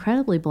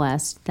incredibly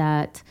blessed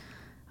that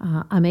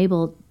I'm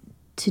able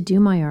to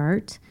do my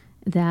art,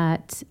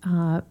 that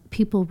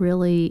people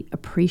really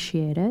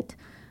appreciate it,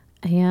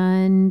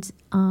 and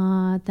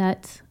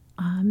that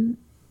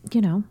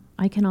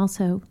I can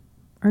also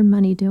earn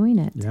money doing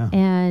it. Yeah.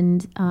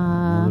 And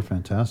they're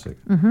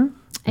fantastic. Mm-hmm.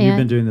 And you've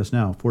been doing this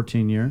now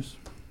 14 years,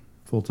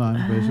 full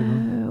time,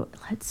 basically.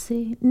 Let's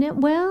see. No,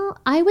 well,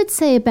 I would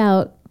say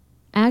about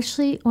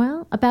 10.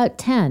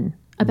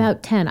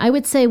 About 10. I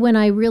would say when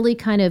I really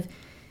kind of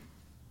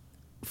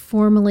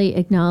formally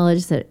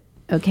acknowledged that.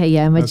 Okay,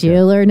 I'm a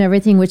jeweler and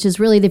everything, which is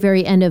really the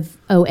very end of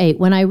 2008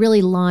 when I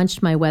really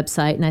launched my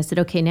website, and I said,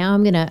 okay, now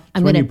I'm gonna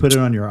you put it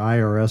on your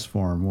IRS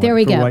form. There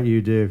we go. What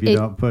you do if you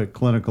don't put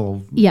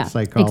clinical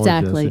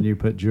psychologist and you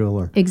put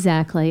jeweler.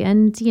 Exactly,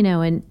 and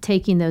and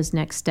taking those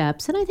next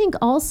steps, and I think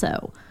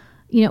also,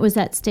 it was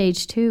that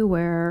stage too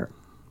where,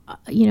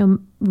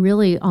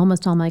 really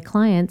almost all my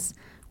clients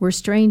were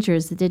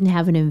strangers that didn't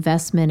have an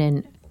investment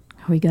in,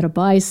 we got to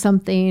buy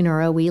something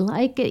or we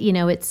like it.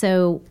 It's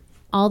so.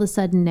 All of a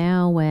sudden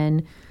now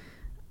when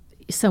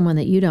someone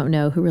that you don't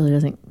know who really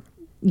doesn't,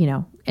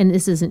 and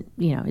this isn't,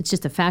 it's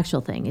just a factual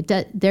thing.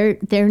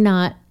 They're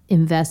not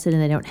invested,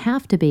 and they don't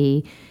have to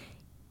be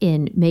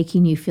in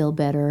making you feel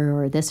better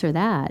or this or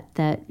that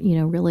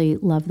really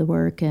love the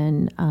work.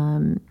 And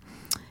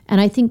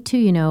I think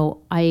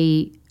too,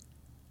 I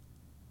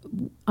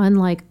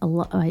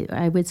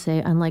would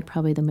say unlike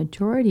probably the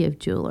majority of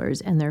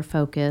jewelers, and their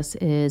focus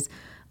is,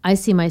 I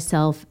see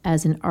myself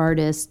as an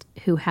artist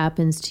who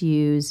happens to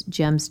use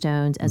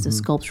gemstones as a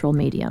sculptural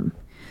medium,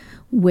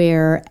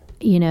 where,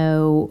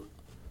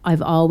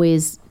 I've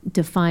always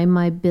defined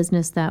my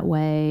business that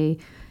way.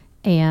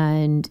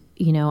 And,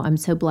 I'm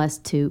so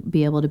blessed to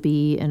be able to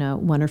be in a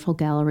wonderful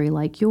gallery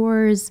like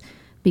yours,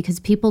 because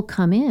people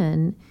come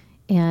in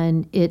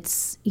and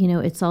it's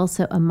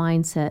also a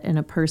mindset and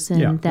a person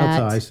that... that's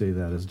how I see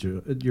that as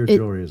your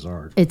jewelry is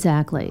art.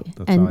 Exactly.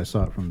 That's how I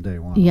saw it from day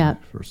one when I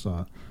first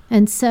saw it.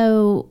 And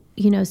so,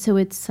 so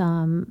it's,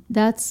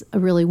 that's a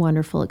really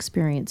wonderful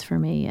experience for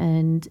me.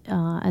 And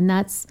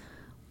that's,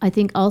 I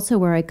think, also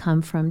where I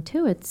come from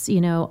too. It's,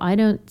 I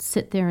don't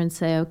sit there and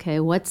say, okay,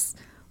 what's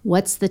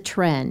the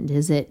trend?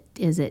 Is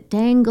it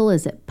dangle?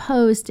 Is it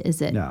post?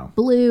 Is it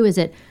blue?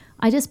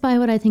 I just buy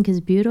what I think is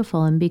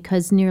beautiful. And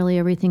because nearly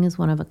everything is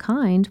one of a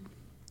kind,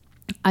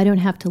 I don't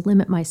have to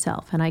limit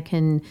myself, and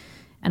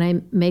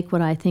I make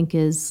what I think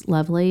is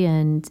lovely.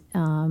 And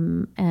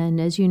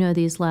as you know,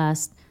 these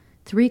last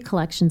 3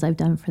 collections I've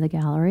done for the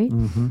gallery,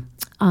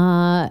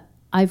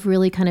 I've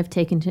really kind of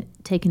taken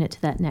it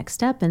to that next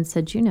step and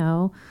said,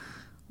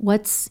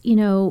 what's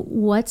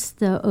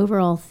the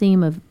overall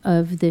theme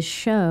of this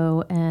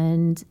show?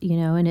 And,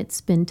 and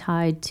it's been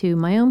tied to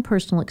my own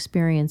personal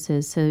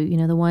experiences. So,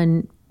 the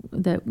one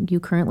that you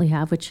currently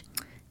have, which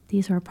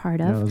these are a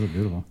part of, those are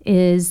beautiful,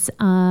 is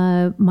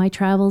my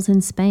travels in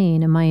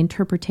Spain and my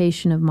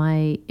interpretation of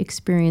my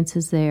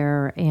experiences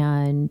there.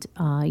 And,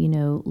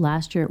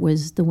 last year it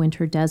was the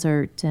winter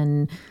desert.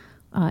 And,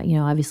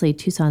 obviously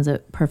Tucson's a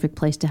perfect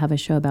place to have a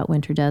show about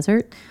winter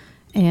desert.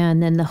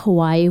 And then the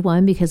Hawaii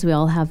one, because we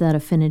all have that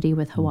affinity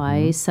with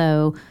Hawaii.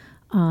 So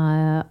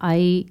that's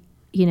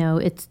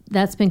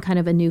been kind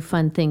of a new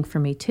fun thing for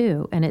me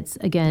too. And it's,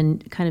 again,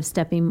 kind of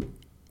stepping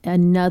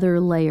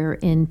another layer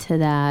into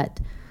that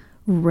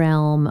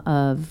realm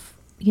of,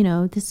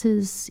 this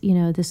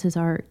is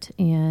art.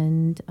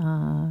 And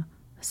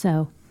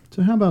so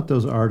how about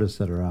those artists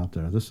that are out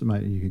there?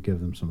 You could give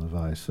them some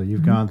advice. So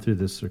you've gone through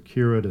this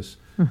circuitous,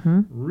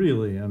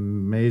 really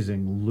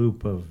amazing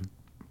loop of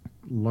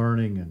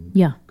learning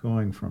and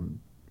going from,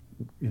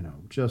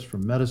 just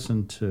from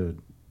medicine to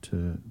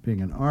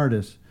being an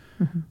artist.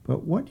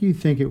 But what do you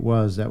think it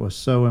was that was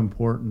so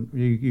important?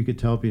 You could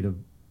tell people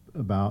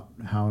about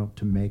how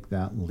to make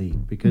that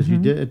leap, because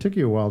it took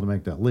you a while to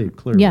make that leap,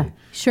 clearly. Yeah,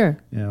 sure.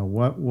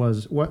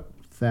 What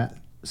that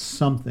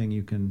something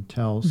you can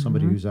tell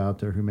somebody who's out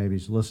there who maybe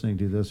is listening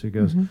to this, who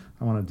goes,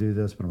 I want to do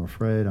this, but I'm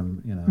afraid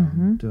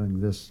I'm doing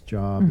this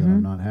job that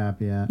I'm not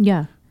happy at.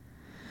 Yeah.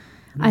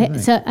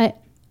 I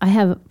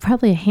have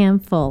probably a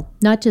handful,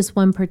 not just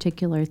one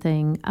particular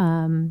thing.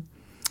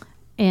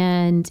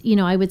 And,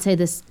 I would say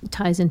this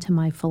ties into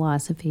my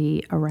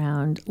philosophy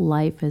around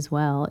life as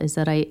well, is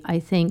that I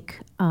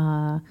think,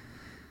 part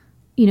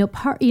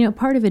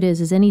of it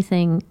is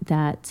anything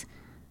that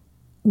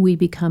we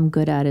become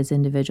good at as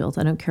individuals.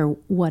 I don't care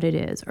what it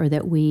is, or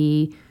that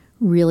we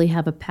really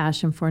have a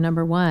passion for.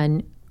 Number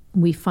one,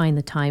 we find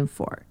the time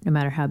for it, no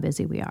matter how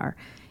busy we are.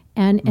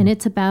 And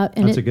it's about...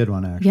 That's a good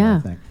one, actually, I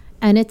think.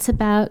 And it's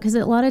about, because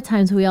a lot of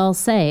times we all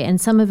say,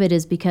 and some of it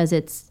is because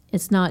it's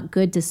not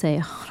good to say,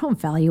 I don't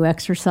value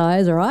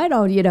exercise, or I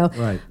don't,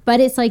 Right.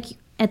 But it's like,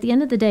 at the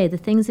end of the day, the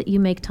things that you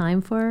make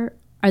time for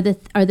are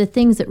the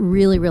things that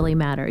really, really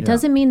matter. It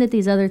doesn't mean that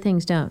these other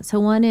things don't. So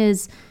one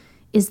is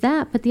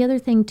that, but the other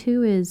thing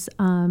too is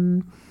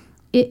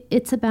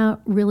it's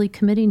about really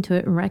committing to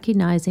it and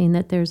recognizing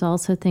that there's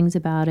also things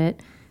about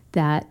it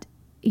that,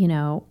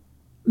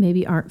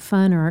 maybe aren't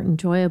fun or aren't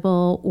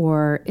enjoyable,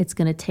 or it's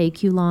going to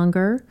take you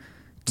longer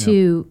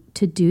to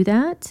do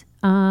that.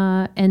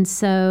 And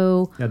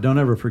so... don't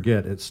ever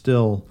forget, it's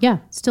still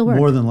work.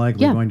 More than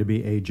likely going to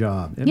be a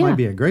job. It might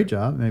be a great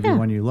job, maybe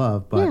one you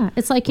love, but...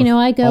 it's like,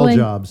 I go all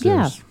jobs,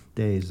 there's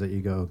days that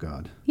you go, oh,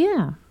 God.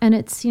 Yeah, and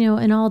it's,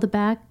 and all the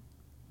back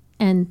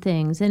end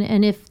things.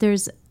 And if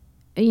there's,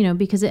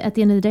 because at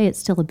the end of the day, it's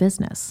still a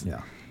business.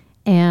 Yeah.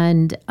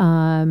 And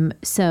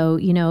so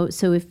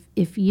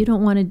if you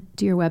don't want to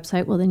do your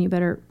website, well, then you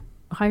better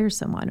hire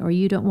someone. Or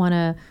you don't want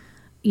to,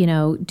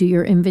 do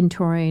your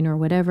inventorying or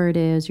whatever it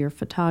is, your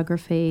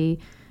photography.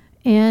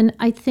 And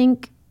I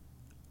think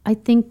a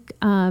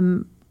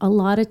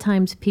lot of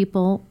times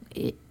people,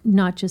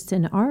 not just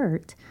in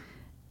art,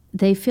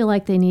 they feel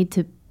like they need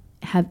to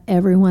have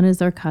everyone as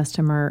their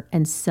customer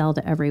and sell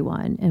to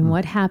everyone. And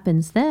what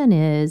happens then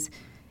is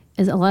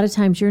a lot of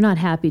times you're not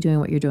happy doing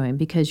what you're doing,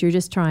 because you're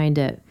just trying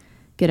to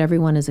get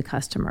everyone as a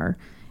customer.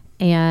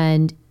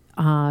 And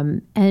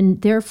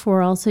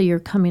therefore also you're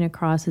coming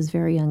across as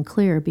very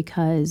unclear,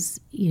 because,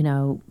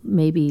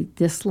 maybe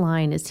this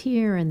line is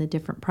here and the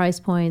different price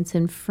points.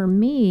 And for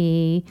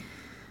me,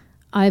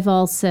 I've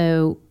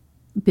also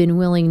been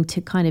willing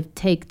to kind of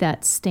take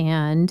that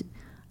stand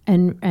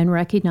and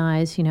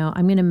recognize,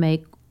 I'm going to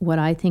make what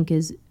I think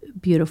is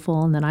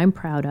beautiful and that I'm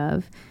proud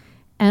of.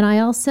 And I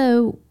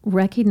also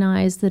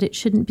recognize that it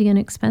shouldn't be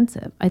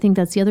inexpensive. I think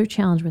that's the other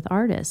challenge with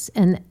artists.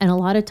 And a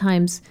lot of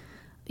times,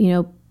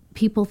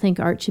 people think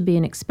art should be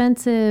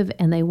inexpensive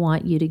and they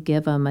want you to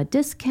give them a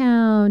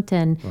discount.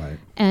 Right.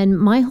 And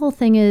my whole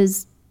thing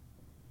is,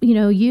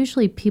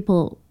 usually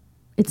people,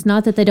 it's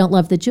not that they don't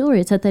love the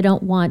jewelry, it's that they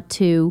don't want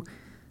to,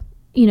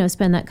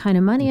 spend that kind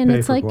of money. And Pay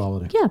it's for like,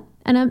 quality. yeah.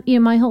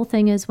 And my whole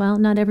thing is, well,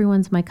 not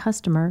everyone's my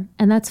customer,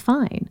 and that's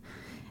fine.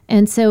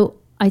 And so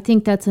I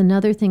think that's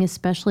another thing,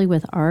 especially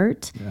with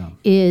art,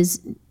 is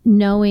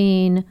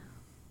knowing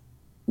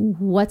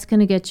what's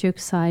going to get you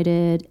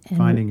excited and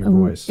finding your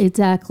voice.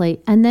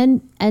 Exactly. And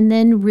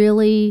then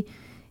really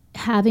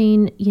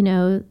having,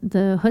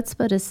 the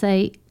chutzpah to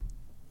say,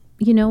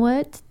 you know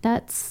what,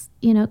 that's,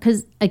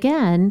 because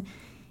again,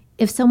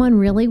 if someone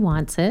really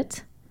wants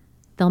it,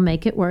 they'll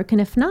make it work. And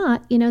if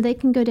not, they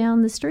can go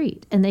down the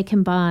street and they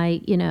can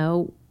buy,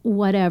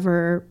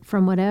 whatever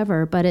from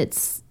whatever. But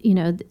it's,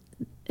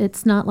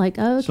 it's not like,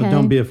 oh, okay. So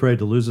don't be afraid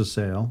to lose a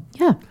sale.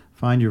 Yeah.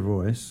 Find your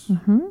voice.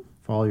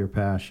 Follow your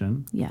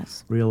passion.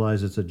 Yes.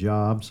 Realize it's a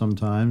job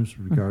sometimes,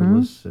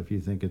 regardless. If you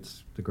think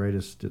it's the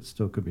greatest, it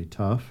still could be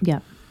tough. Yeah.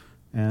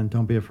 And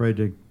don't be afraid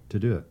to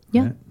do it.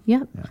 Yeah. Right?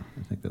 Yeah. Yeah,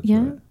 I think that's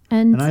right.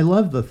 And I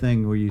love the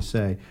thing where you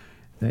say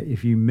that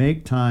if you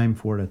make time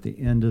for it at the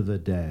end of the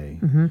day,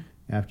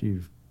 after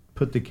you've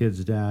put the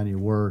kids down, you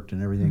worked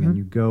and everything, and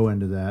you go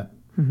into that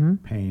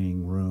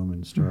painting room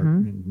and start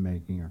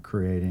making or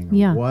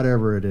creating or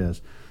whatever it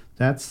is,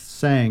 that's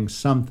saying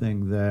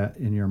something that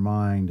in your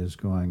mind is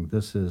going,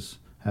 this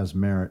has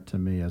merit to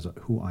me as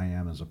who I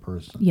am as a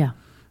person. Yeah.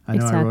 I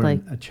know exactly. I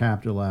wrote a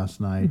chapter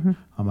last night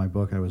on my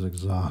book. I was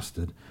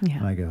exhausted. Yeah.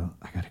 And I go,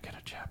 I got to get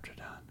a chapter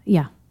done.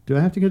 Yeah. Do I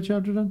have to get a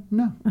chapter done?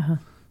 No.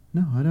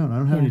 No, I don't. I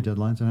don't have any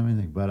deadlines. I don't have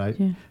anything. But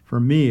for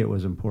me, it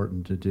was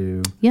important to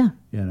do,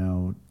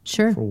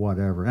 sure, for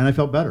whatever. And I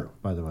felt better,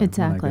 by the way,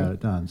 when I got it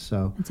done.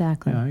 So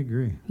exactly. Yeah, I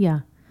agree. Yeah.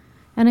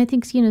 And I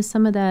think,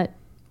 some of that,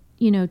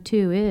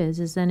 too,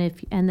 is then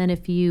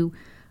if you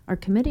are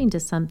committing to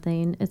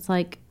something, it's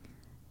like,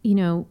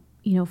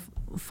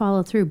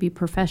 follow through, be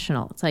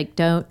professional. It's like,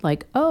 don't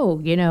like,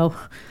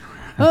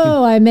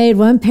 I made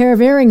one pair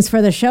of earrings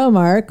for the show,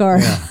 Mark, or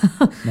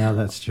no,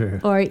 that's true.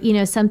 Or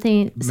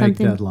something. Make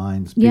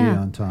deadlines, be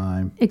on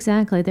time.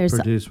 Exactly.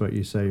 Produce what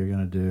you say you're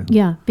going to do.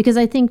 Yeah, because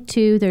I think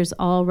too, there's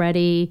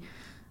already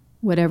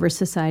whatever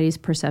society's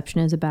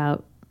perception is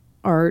about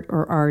art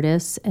or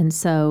artists, and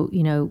so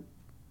you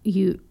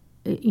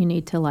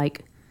need to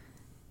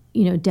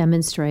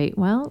demonstrate.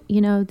 Well,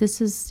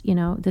 this is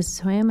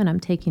who I am, and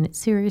I'm taking it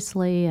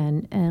seriously,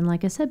 and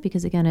like I said,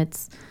 because again,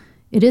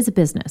 it is a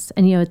business,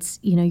 and it's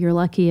you're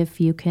lucky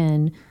if you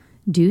can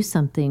do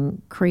something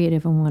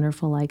creative and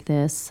wonderful like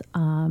this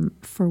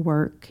for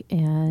work,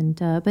 and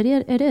but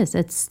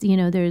it's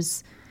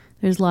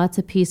there's lots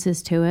of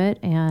pieces to it,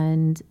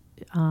 and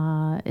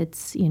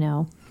it's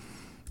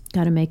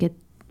got to make it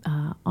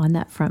on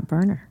that front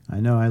burner. I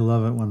know. I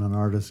love it when an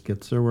artist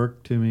gets their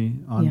work to me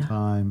on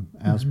time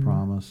as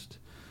promised.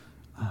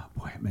 Oh,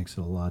 boy, it makes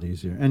it a lot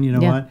easier. And you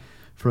know what?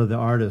 For the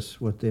artists,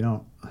 I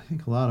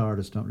think a lot of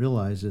artists don't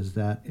realize is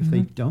that if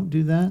they don't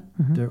do that,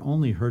 they're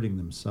only hurting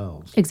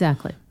themselves.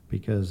 Exactly.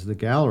 Because the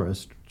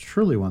gallerist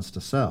truly wants to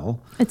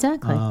sell.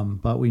 Exactly.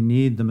 But we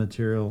need the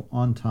material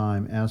on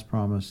time as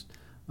promised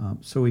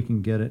so we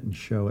can get it and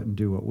show it and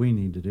do what we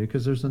need to do.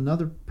 Because there's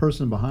another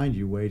person behind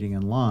you waiting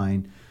in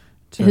line.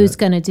 Who's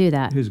going to do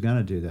that? Who's going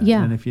to do that.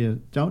 Yeah. And if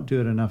you don't do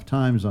it enough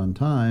times on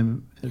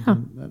time,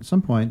 at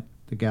some point,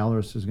 the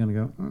gallerist is going to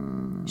go,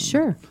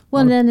 Sure.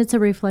 Well, and then it's a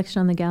reflection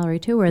on the gallery,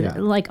 too, where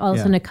like all of a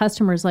sudden a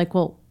customer is like,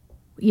 well,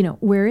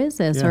 where is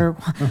this? Or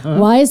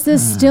why is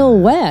this still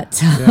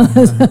wet?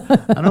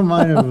 I don't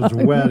mind if it's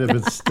wet, if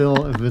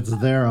it's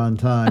there on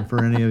time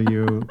for any of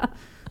you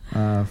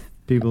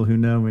people who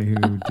know me who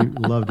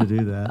love to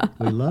do that.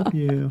 We love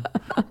you.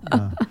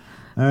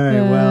 All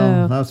right,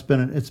 well,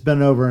 it's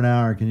been over an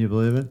hour. Can you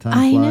believe it? Time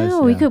flies. I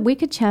know. We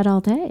could chat all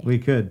day. We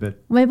could,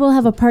 but maybe we'll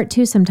have a part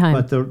 2 sometime.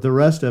 But the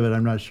rest of it,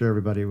 I'm not sure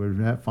everybody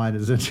would find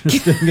as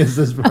interesting as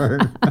this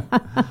part.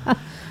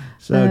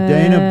 So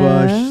Dana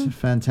Bush,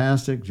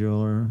 fantastic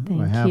jeweler.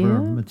 Thank I have you. her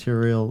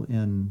material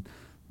in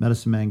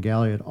Medicine Man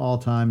Gallery at all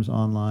times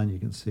online. You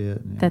can see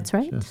it. That's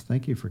right. Just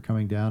thank you for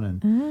coming down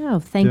and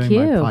thank doing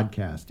you. my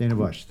podcast. Dana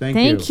Bush, thank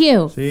you. Thank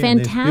you. See,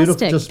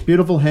 fantastic.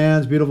 Beautiful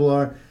hands, beautiful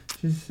art.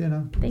 She's,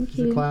 Thank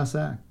you. a class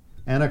act.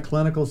 And a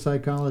clinical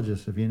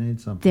psychologist if you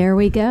need something. There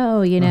we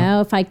go.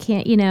 If I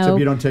can't, Except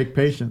you don't take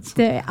patients.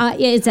 Yeah,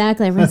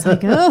 exactly. Everyone's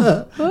like,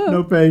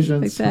 no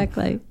patience.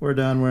 Exactly. We're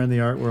done. We're in the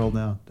art world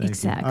now. Thank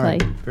exactly. you. All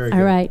right. Very good.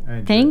 All right.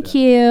 Thank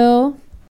you.